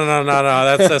 no, no, no, no, no,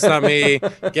 no. That's not me.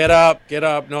 Get up.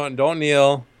 No, don't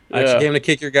kneel. I actually came to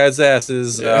kick your guys'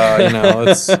 asses.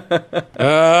 It's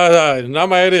not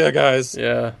my idea, guys.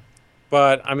 Yeah.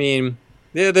 But I mean,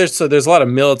 yeah, there's a lot of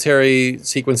military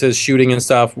sequences, shooting and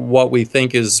stuff. What we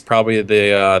think is probably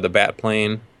the bat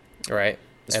plane, Right.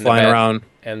 is flying around,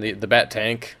 and the bat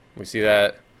tank. We see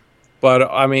that. But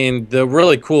I mean, the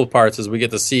really cool parts is we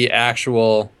get to see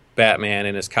actual Batman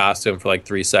in his costume for like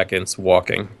 3 seconds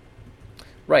walking.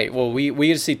 Right. Well, we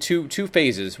get to see two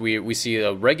phases. We see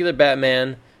a regular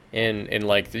Batman in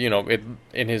like in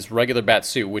his regular bat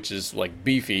suit, which is like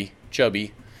beefy,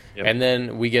 chubby, and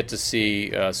then we get to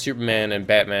see Superman and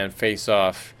Batman face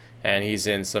off, and he's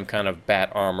in some kind of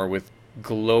bat armor with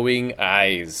glowing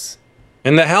eyes.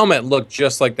 And the helmet looked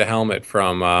just like the helmet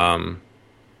from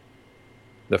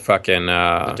the fucking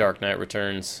The Dark Knight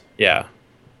Returns. Yeah.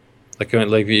 Like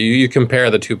you compare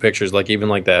the two pictures, like even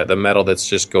like the metal that's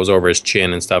just goes over his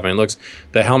chin and stuff, and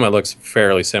the helmet looks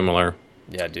fairly similar.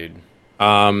 Yeah, dude.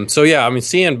 So yeah, I mean,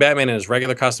 seeing Batman in his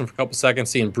regular costume for a couple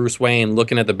seconds, seeing Bruce Wayne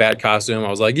looking at the bat costume, I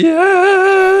was like,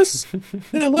 yes, and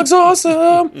it looks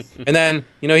awesome. And then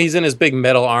he's in his big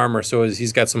metal armor, so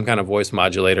he's got some kind of voice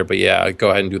modulator. But yeah, go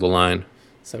ahead and do the line.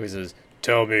 So he says,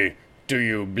 "Tell me, do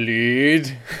you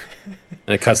bleed?"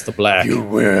 And it cuts to black. You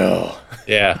will.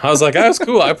 Yeah, I was like, that was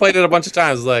cool. I played it a bunch of times.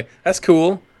 I was like, that's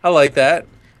cool. I like that.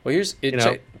 Well,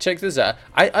 check this out.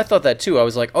 I thought that too. I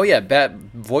was like, oh yeah, bat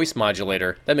voice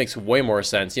modulator. That makes way more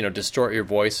sense. Distort your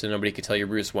voice so nobody can tell you're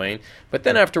Bruce Wayne. But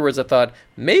then afterwards I thought,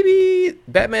 maybe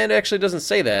Batman actually doesn't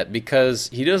say that because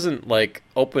he doesn't like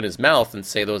open his mouth and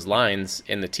say those lines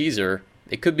in the teaser.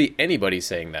 It could be anybody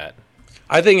saying that.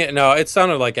 I think it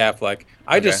sounded like Affleck.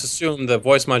 I just assumed the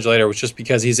voice modulator was just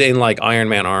because he's in like Iron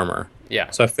Man armor.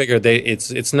 Yeah. So I figured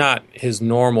it's not his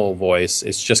normal voice.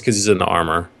 It's just because he's in the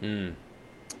armor. Mm.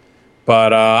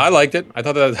 But I liked it. I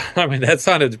thought that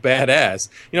sounded badass.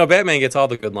 Batman gets all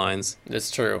the good lines. It's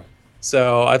true.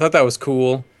 So I thought that was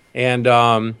cool. And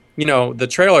the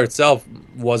trailer itself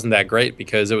wasn't that great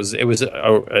because it was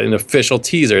an official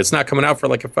teaser. It's not coming out for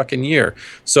like a fucking year,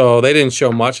 so they didn't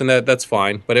show much, and that's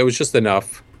fine. But it was just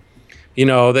enough.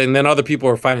 And then other people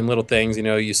were finding little things.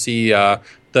 You see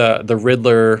the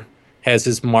Riddler has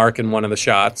his mark in one of the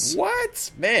shots.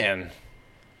 What? Man,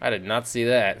 I did not see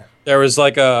that. There's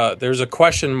a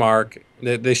question mark.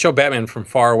 They show Batman from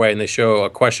far away, and they show a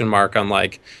question mark on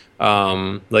like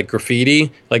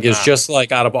graffiti. Like it's just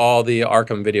like out of all the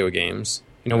Arkham video games.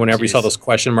 Whenever you saw those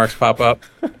question marks pop up,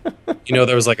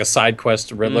 there was like a side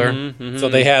quest Riddler. Mm-hmm. So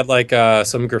they had like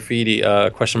some graffiti,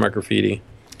 question mark graffiti.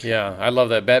 Yeah, I love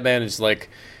that. Batman is like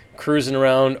cruising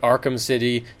around Arkham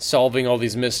City, solving all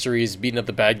these mysteries, beating up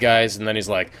the bad guys, and then he's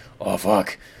like, "Oh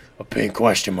fuck, a pink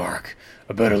question mark.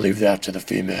 I better leave that to the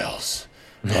females.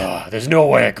 There's no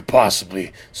way I could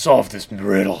possibly solve this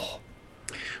riddle."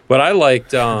 But I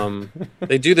liked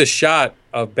they do this shot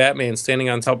of Batman standing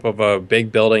on top of a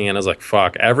big building, and I was like,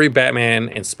 fuck, every Batman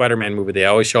and Spider-Man movie, they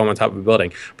always show him on top of a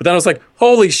building. But then I was like,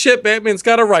 holy shit, Batman's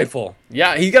got a rifle.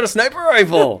 Yeah, he's got a sniper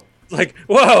rifle. Like,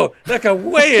 whoa, that got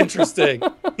way interesting.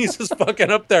 He's just fucking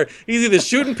up there. He's either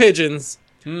shooting pigeons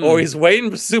or he's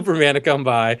waiting for Superman to come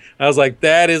by. I was like,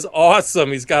 that is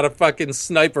awesome. He's got a fucking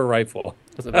sniper rifle.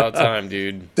 It's about time,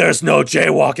 dude. There's no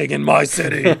jaywalking in my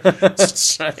city. Maybe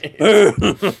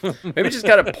just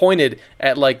got it pointed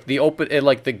at like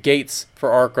the gates for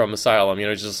Arkham Asylum.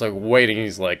 Just like waiting.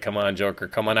 He's like, "Come on, Joker,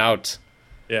 come on out."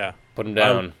 Yeah, put him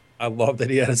down. I love that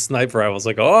he had a sniper. I was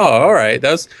like, "Oh, all right."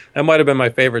 That might have been my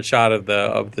favorite shot of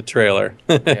the trailer.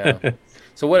 Yeah.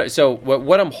 So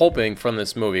what I'm hoping from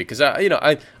this movie, because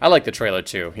I like the trailer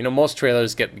too. Most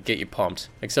trailers get you pumped,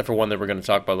 except for one that we're going to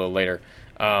talk about a little later.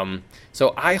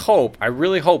 So I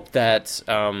really hope that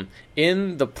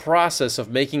in the process of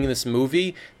making this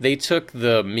movie, they took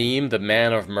the meme, the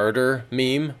Man of Murder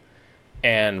meme,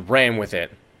 and ran with it.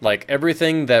 Like,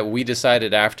 everything that we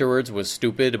decided afterwards was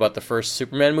stupid about the first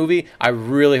Superman movie, I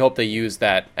really hope they use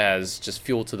that as just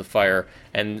fuel to the fire.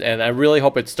 And I really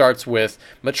hope it starts with,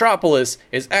 Metropolis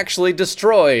is actually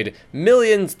destroyed.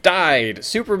 Millions died.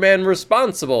 Superman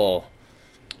responsible.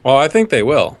 Well, I think they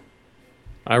will.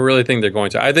 I really think they're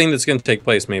going to. I think it's going to take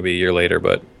place maybe a year later,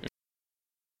 but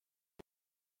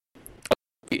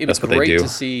it's great to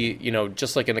see,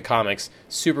 just like in the comics,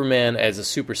 Superman as a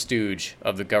super stooge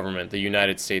of the government, the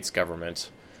United States government.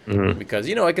 Mm-hmm. Because,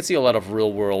 I could see a lot of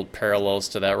real-world parallels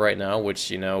to that right now, which,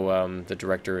 the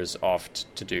director is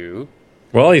oft to do.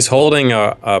 Well, he's holding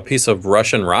a piece of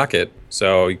Russian rocket,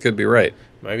 so you could be right.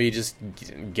 Maybe he just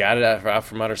got it out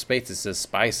from outer space. It's a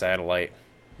spy satellite.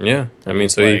 Yeah, I mean,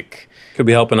 so Like, he could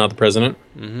be helping out the president.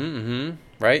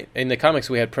 right? In the comics,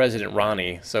 we had President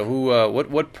Ronnie. So who?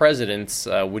 What presidents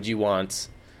would you want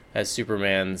as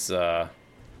Superman's? Well,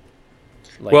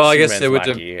 I guess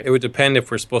Superman's it would depend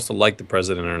if we're supposed to like the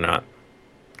president or not.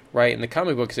 Right, in the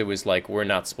comic books, it was like we're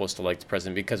not supposed to like the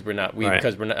president because we're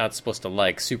not supposed to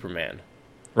like Superman.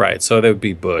 Right, so that would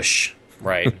be Bush.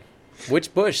 Right.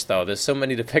 Which Bush though? There's so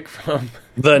many to pick from.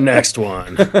 The next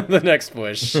one. The next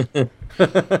Bush.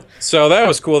 So that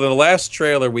was cool. The last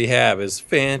trailer we have is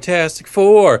Fantastic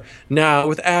Four, now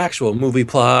with actual movie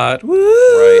plot. Woo!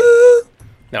 Right.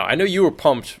 Now I know you were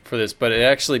pumped for this, but it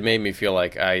actually made me feel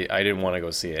like I didn't want to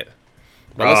go see it.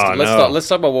 But let's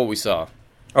talk about what we saw.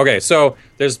 Okay, so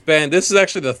this is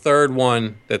actually the third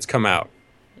one that's come out.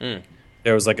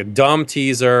 There was like a dumb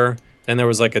teaser, then there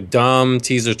was like a dumb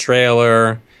teaser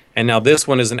trailer, and now this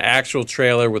one is an actual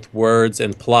trailer with words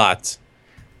and plot.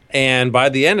 And by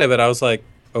the end of it, I was like,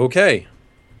 okay,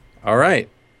 all right,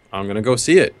 I'm going to go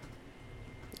see it.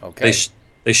 Okay.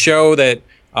 They show that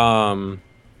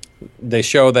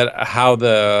how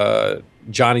the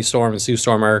Johnny Storm and Sue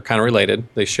Storm are kind of related.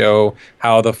 They show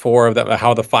how the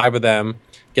five of them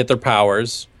get their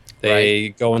powers.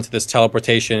 They go into this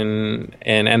teleportation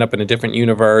and end up in a different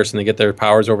universe, and they get their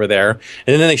powers over there.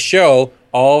 And then they show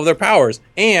all of their powers.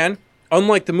 And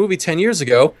unlike the movie 10 years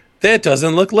ago, that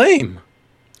doesn't look lame.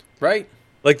 Right.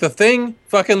 Like, the Thing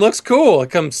fucking looks cool. It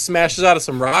comes, smashes out of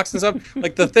some rocks and stuff.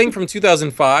 Like, the Thing from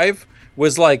 2005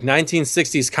 was like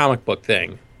 1960s comic book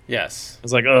Thing. Yes.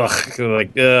 It's like,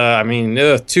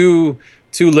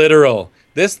 too literal.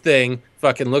 This Thing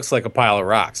fucking looks like a pile of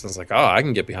rocks. I was like, oh, I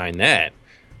can get behind that.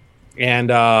 And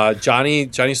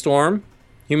Johnny Storm,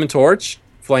 Human Torch,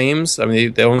 Flames. I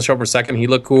mean, they only show up for a second. He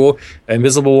looked cool.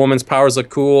 Invisible Woman's powers look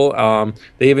cool.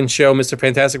 They even show Mr.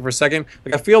 Fantastic for a second.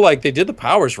 Like, I feel like they did the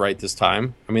powers right this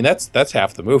time. I mean, that's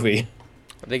half the movie.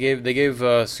 They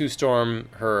gave Sue Storm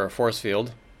her force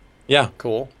field. Yeah,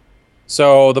 cool.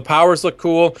 So the powers look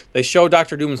cool. They show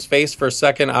Doctor Doom's face for a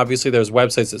second. Obviously, there's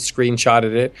websites that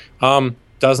screenshotted it.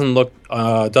 Doesn't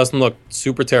look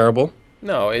super terrible.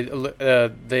 No,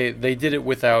 they did it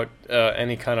without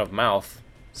any kind of mouth.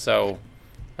 So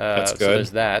that's good. So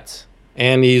there's that.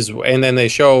 And then they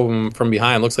show him from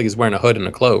behind. Looks like he's wearing a hood and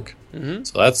a cloak. Mm-hmm.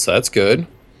 So that's good.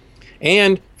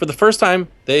 And for the first time,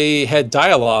 they had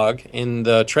dialogue in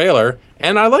the trailer,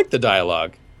 and I liked the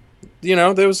dialogue. You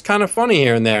know, there was kind of funny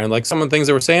here and there, and like some of the things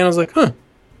they were saying, I was like,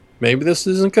 maybe this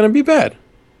isn't going to be bad.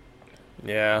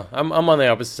 Yeah, I'm on the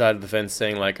opposite side of the fence,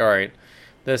 saying like, all right,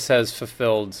 this has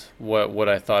fulfilled what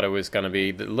I thought it was going to be.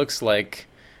 It looks like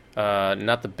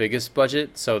not the biggest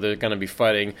budget, so they're going to be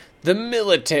fighting the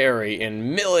military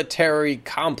in military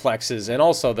complexes, and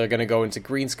also they're going to go into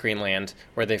green screen land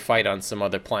where they fight on some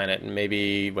other planet, and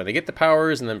maybe when they get the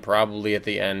powers, and then probably at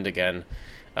the end again.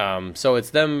 So it's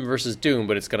them versus Doom,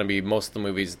 but it's going to be most of the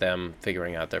movies them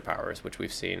figuring out their powers, which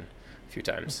we've seen a few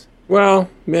times. Well,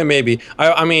 yeah, maybe.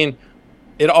 I mean,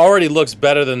 it already looks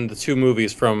better than the two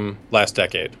movies from last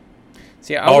decade.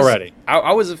 See, I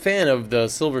was a fan of the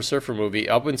Silver Surfer movie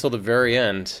up until the very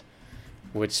end,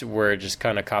 where it just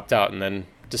kind of copped out and then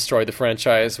destroyed the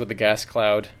franchise with the gas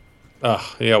cloud.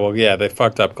 Yeah, they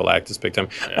fucked up Galactus big time.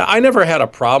 Yeah. I never had a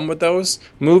problem with those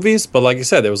movies, but like I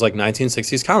said, it was like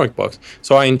 1960s comic books,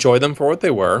 so I enjoyed them for what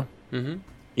they were. Mm-hmm.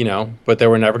 You know, but they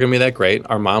were never going to be that great.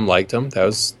 Our mom liked them. That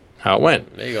was how it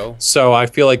went. There you go. So I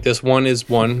feel like this is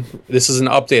an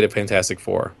updated Fantastic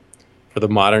Four for the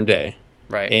modern day.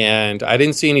 Right. And I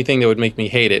didn't see anything that would make me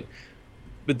hate it.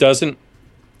 It doesn't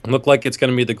look like it's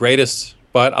going to be the greatest,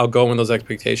 but I'll go in those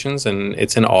expectations, and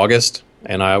it's in August,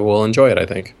 and I will enjoy it, I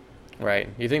think. Right.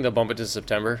 You think they'll bump it to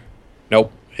September?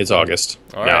 Nope. It's August.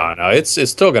 All right. No. It's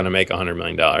still going to make $100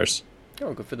 million.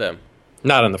 Oh, good for them.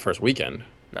 Not on the first weekend.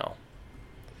 No.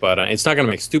 But it's not going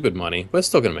to make stupid money, but it's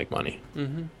still going to make money.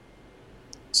 Mm-hmm.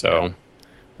 So. Yeah.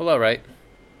 Well, all right.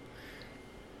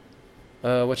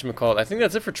 Whatchamacallit? I think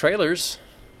that's it for trailers.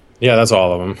 Yeah, that's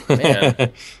all of them.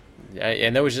 Man. Yeah,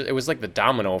 and it was like the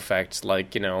domino effect.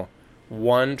 Like, you know,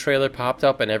 one trailer popped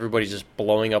up and everybody's just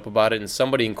blowing up about it, and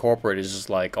somebody incorporated is just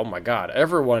like, oh my god,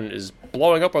 everyone is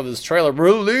blowing up on this trailer.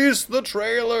 Release the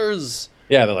trailers!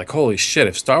 Yeah, they're like, holy shit,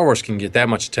 if Star Wars can get that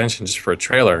much attention just for a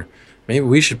trailer, maybe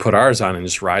we should put ours on and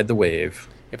just ride the wave.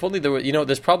 If only there were, you know,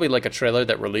 there's probably like a trailer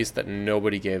that released that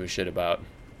nobody gave a shit about,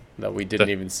 that we didn't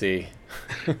even see.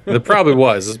 There probably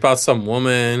was. It's about some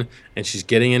woman, and she's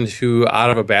getting out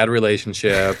of a bad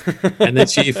relationship, and then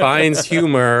she finds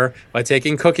humor by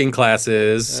taking cooking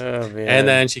classes, and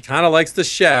then she kind of likes the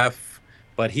chef,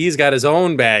 but he's got his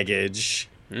own baggage.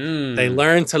 They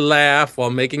learn to laugh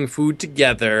while making food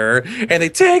together, and they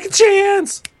take a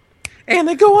chance, and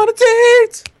they go on a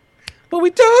date. But we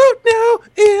don't know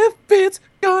if it's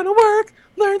gonna work.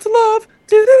 Learn to love.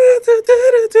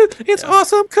 It's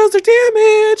awesome because they're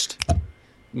damaged.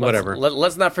 Whatever.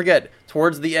 Let's not forget,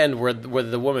 towards the end, where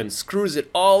the woman screws it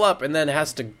all up and then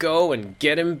has to go and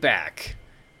get him back.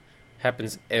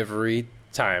 Happens every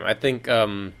time. I think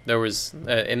there was,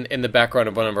 in the background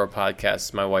of one of our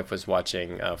podcasts, my wife was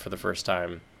watching, for the first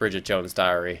time, Bridget Jones'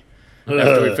 Diary.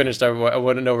 After we finished, I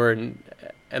went over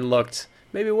and looked.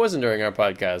 Maybe it wasn't during our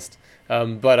podcast.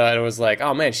 But it was like,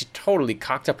 oh man, she totally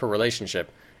cocked up her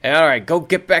relationship. And all right, go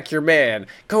get back your man.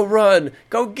 Go run.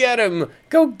 Go get him.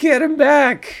 Go get him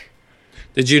back.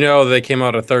 Did you know they came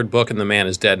out a third book and the man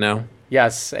is dead now?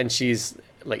 Yes, and she's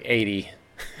like 80.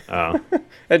 Oh.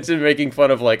 And she's making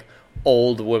fun of like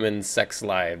old women's sex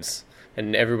lives.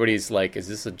 And everybody's like, is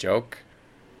this a joke?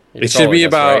 You're it should be us,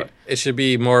 about. right? It should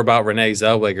be more about Renee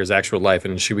Zellweger's actual life,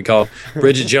 and it should be called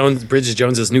Bridget Jones. Bridget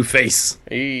Jones's new face.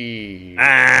 Eee.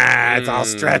 It's all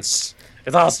stretched.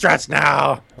 It's all stretched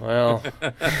now. Well,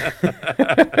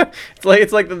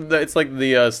 it's like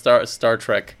the Star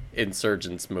Trek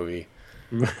Insurgents movie.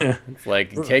 It's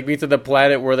like, take me to the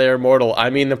planet where they are immortal.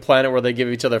 I mean the planet where they give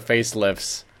each other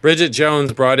facelifts. Bridget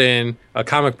Jones brought in a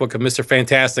comic book of Mr.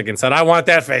 Fantastic and said, "I want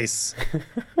that face.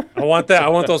 I want that. I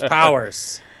want those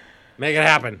powers. Make it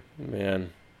happen."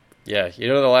 Man. Yeah, you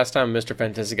know the last time Mr.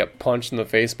 Fantastic got punched in the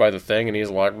face by the Thing, and he's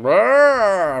like,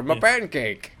 "My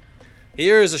pancake."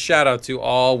 Here's a shout out to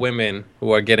all women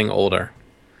who are getting older.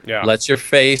 Yeah. Let your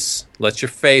face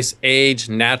age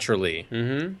naturally,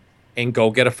 and go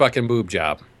get a fucking boob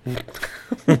job. No,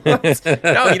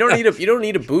 you don't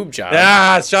need a boob job.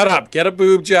 Shut up. Get a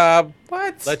boob job.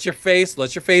 What? Let your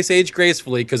face age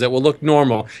gracefully because it will look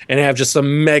normal and have just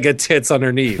some mega tits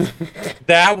underneath.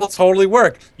 That will totally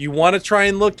work. You want to try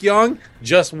and look young?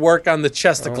 Just work on the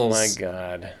chesticles. Oh my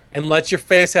god. And let your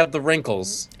face have the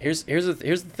wrinkles. Here's the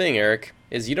thing, Eric,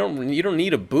 is you don't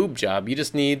need a boob job. You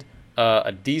just need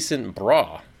a decent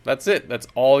bra. That's it. That's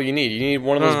all you need. You need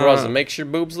one of those bras that makes your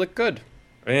boobs look good.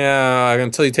 Yeah,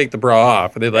 until you take the bra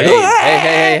off. They're like,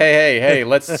 hey,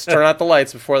 let's turn out the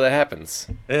lights before that happens.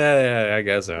 Yeah, I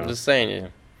guess so. I'm just saying you.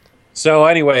 So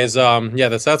anyways,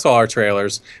 that's all our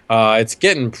trailers. It's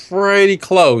getting pretty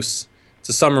close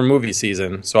to summer movie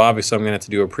season, so obviously I'm going to have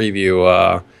to do a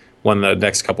preview one the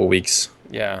next couple weeks.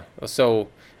 Yeah, so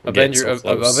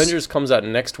Avengers comes out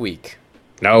next week.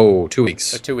 No, 2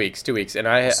 weeks. 2 weeks, 2 weeks.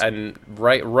 And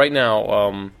right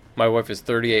now, my wife is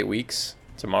 38 weeks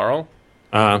tomorrow.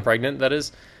 Pregnant, that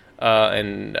is.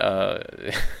 And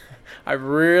I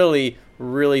really,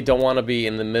 really don't want to be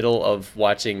in the middle of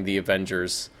watching the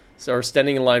Avengers or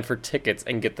standing in line for tickets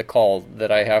and get the call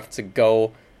that I have to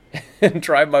go and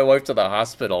drive my wife to the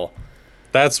hospital.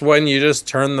 That's when you just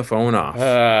turn the phone off.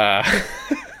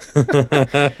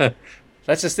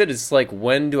 That's just it. It's like,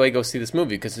 when do I go see this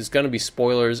movie? Because there's going to be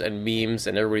spoilers and memes,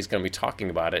 and everybody's going to be talking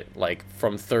about it, like,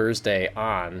 from Thursday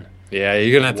on. Yeah,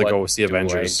 you're going to have to go see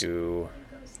Avengers. What do I do?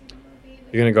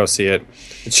 You're going to go see it.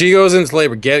 And she goes into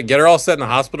labor. Get her all set in the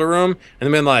hospital room,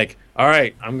 and then like, all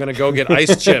right, I'm going to go get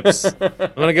ice chips.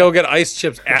 I'm going to go get ice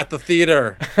chips at the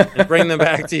theater and bring them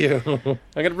back to you. I'm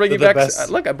going to bring you back.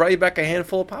 Look, I brought you back a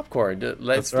handful of popcorn.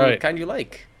 That's right. The kind you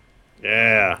like.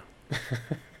 Yeah.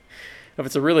 If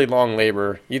it's a really long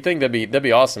labor, you'd think that'd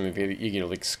be awesome if you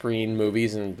like screen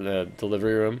movies in the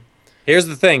delivery room. Here's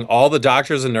the thing: all the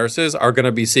doctors and nurses are going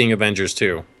to be seeing Avengers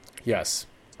 2. Yes.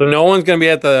 So no one's going to be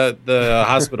at the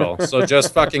hospital. So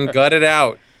just fucking gut it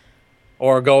out,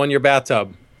 or go in your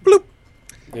bathtub. Bloop.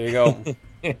 There you go.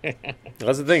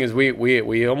 That's the thing, is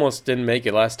we almost didn't make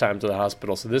it last time to the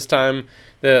hospital. So this time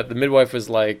the midwife was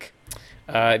like,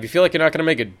 if you feel like you're not going to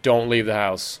make it, don't leave the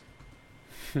house.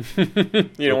 You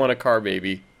don't want a car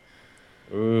baby.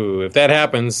 Ooh, if that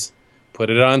happens, put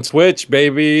it on Twitch,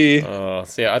 baby. Oh,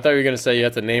 see, I thought you were going to say you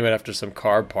have to name it after some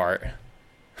car part.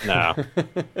 No.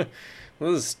 This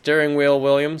is Steering Wheel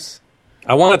Williams.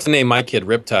 I wanted to name my kid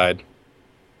Riptide.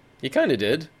 You kind of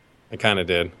did. I kind of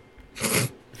did.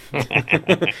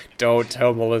 Don't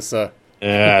tell Melissa.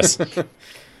 Yes.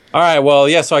 All right, well,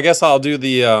 yeah, so I guess I'll do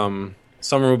the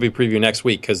summer movie preview next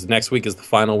week, because next week is the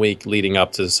final week leading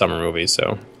up to the summer movies.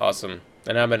 So awesome.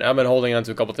 And I've been holding on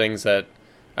to a couple things that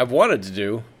I've wanted to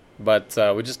do, but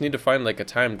we just need to find like a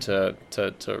time to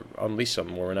unleash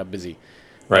them where we're not busy.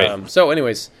 Right. So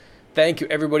anyways, thank you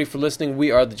everybody for listening. We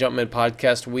are the Jumpman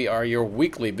Podcast. We are your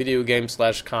weekly video game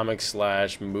 / comics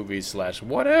 / movies /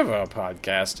 whatever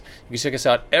podcast. You can check us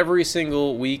out every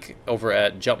single week over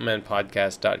at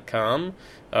jumpmanpodcast.com.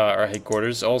 Our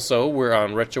headquarters. Also, we're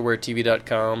on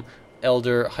retrowaretv.com,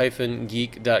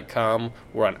 elder-geek.com.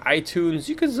 We're on iTunes.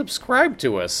 You can subscribe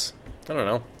to us. I don't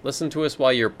know. Listen to us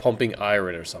while you're pumping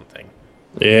iron or something.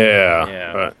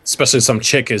 Yeah. Especially some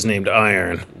chick is named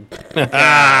Iron.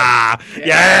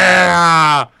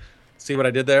 Yeah. See what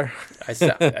I did there?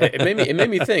 It made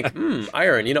me think.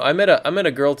 Iron. You know, I met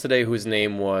a girl today whose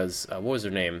name was what was her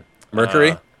name?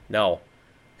 Mercury? No.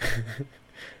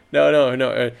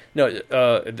 No.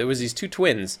 There was these two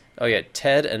twins. Oh yeah,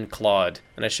 Ted and Claude.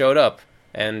 And I showed up,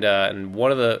 and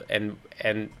one of the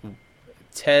and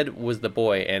Ted was the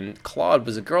boy, and Claude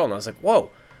was a girl, and I was like,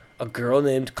 whoa, a girl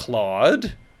named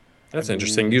Claude. That's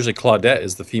interesting. Usually Claudette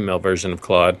is the female version of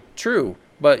Claude. True,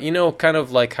 but you know, kind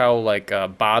of like how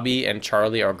Bobby and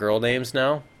Charlie are girl names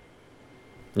now.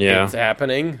 Yeah, it's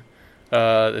happening.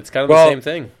 It's kind of the same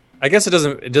thing. I guess it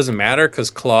doesn't matter because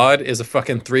Claude is a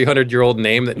fucking 300-year-old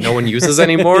name that no one uses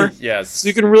anymore. Yes. So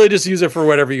you can really just use it for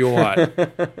whatever you want.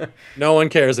 No one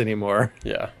cares anymore.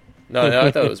 Yeah. No,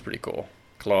 I thought it was pretty cool.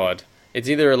 Claude. It's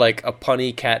either like a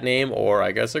punny cat name or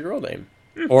I guess a girl name.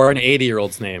 Or an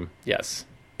 80-year-old's name. Yes.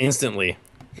 Instantly.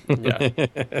 Yeah.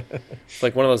 It's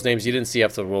like one of those names you didn't see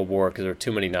after the World War because there were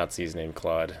too many Nazis named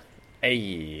Claude.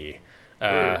 Hey.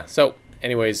 So...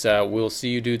 Anyways, we'll see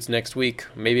you dudes next week.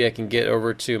 Maybe I can get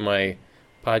over to my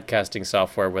podcasting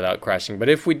software without crashing. But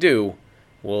if we do,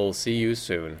 we'll see you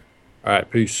soon. All right,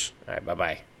 peace. All right,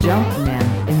 bye-bye.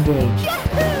 Jumpman engaged.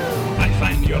 I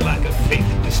find your lack of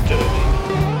faith disturbing.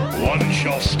 One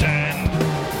shall stand,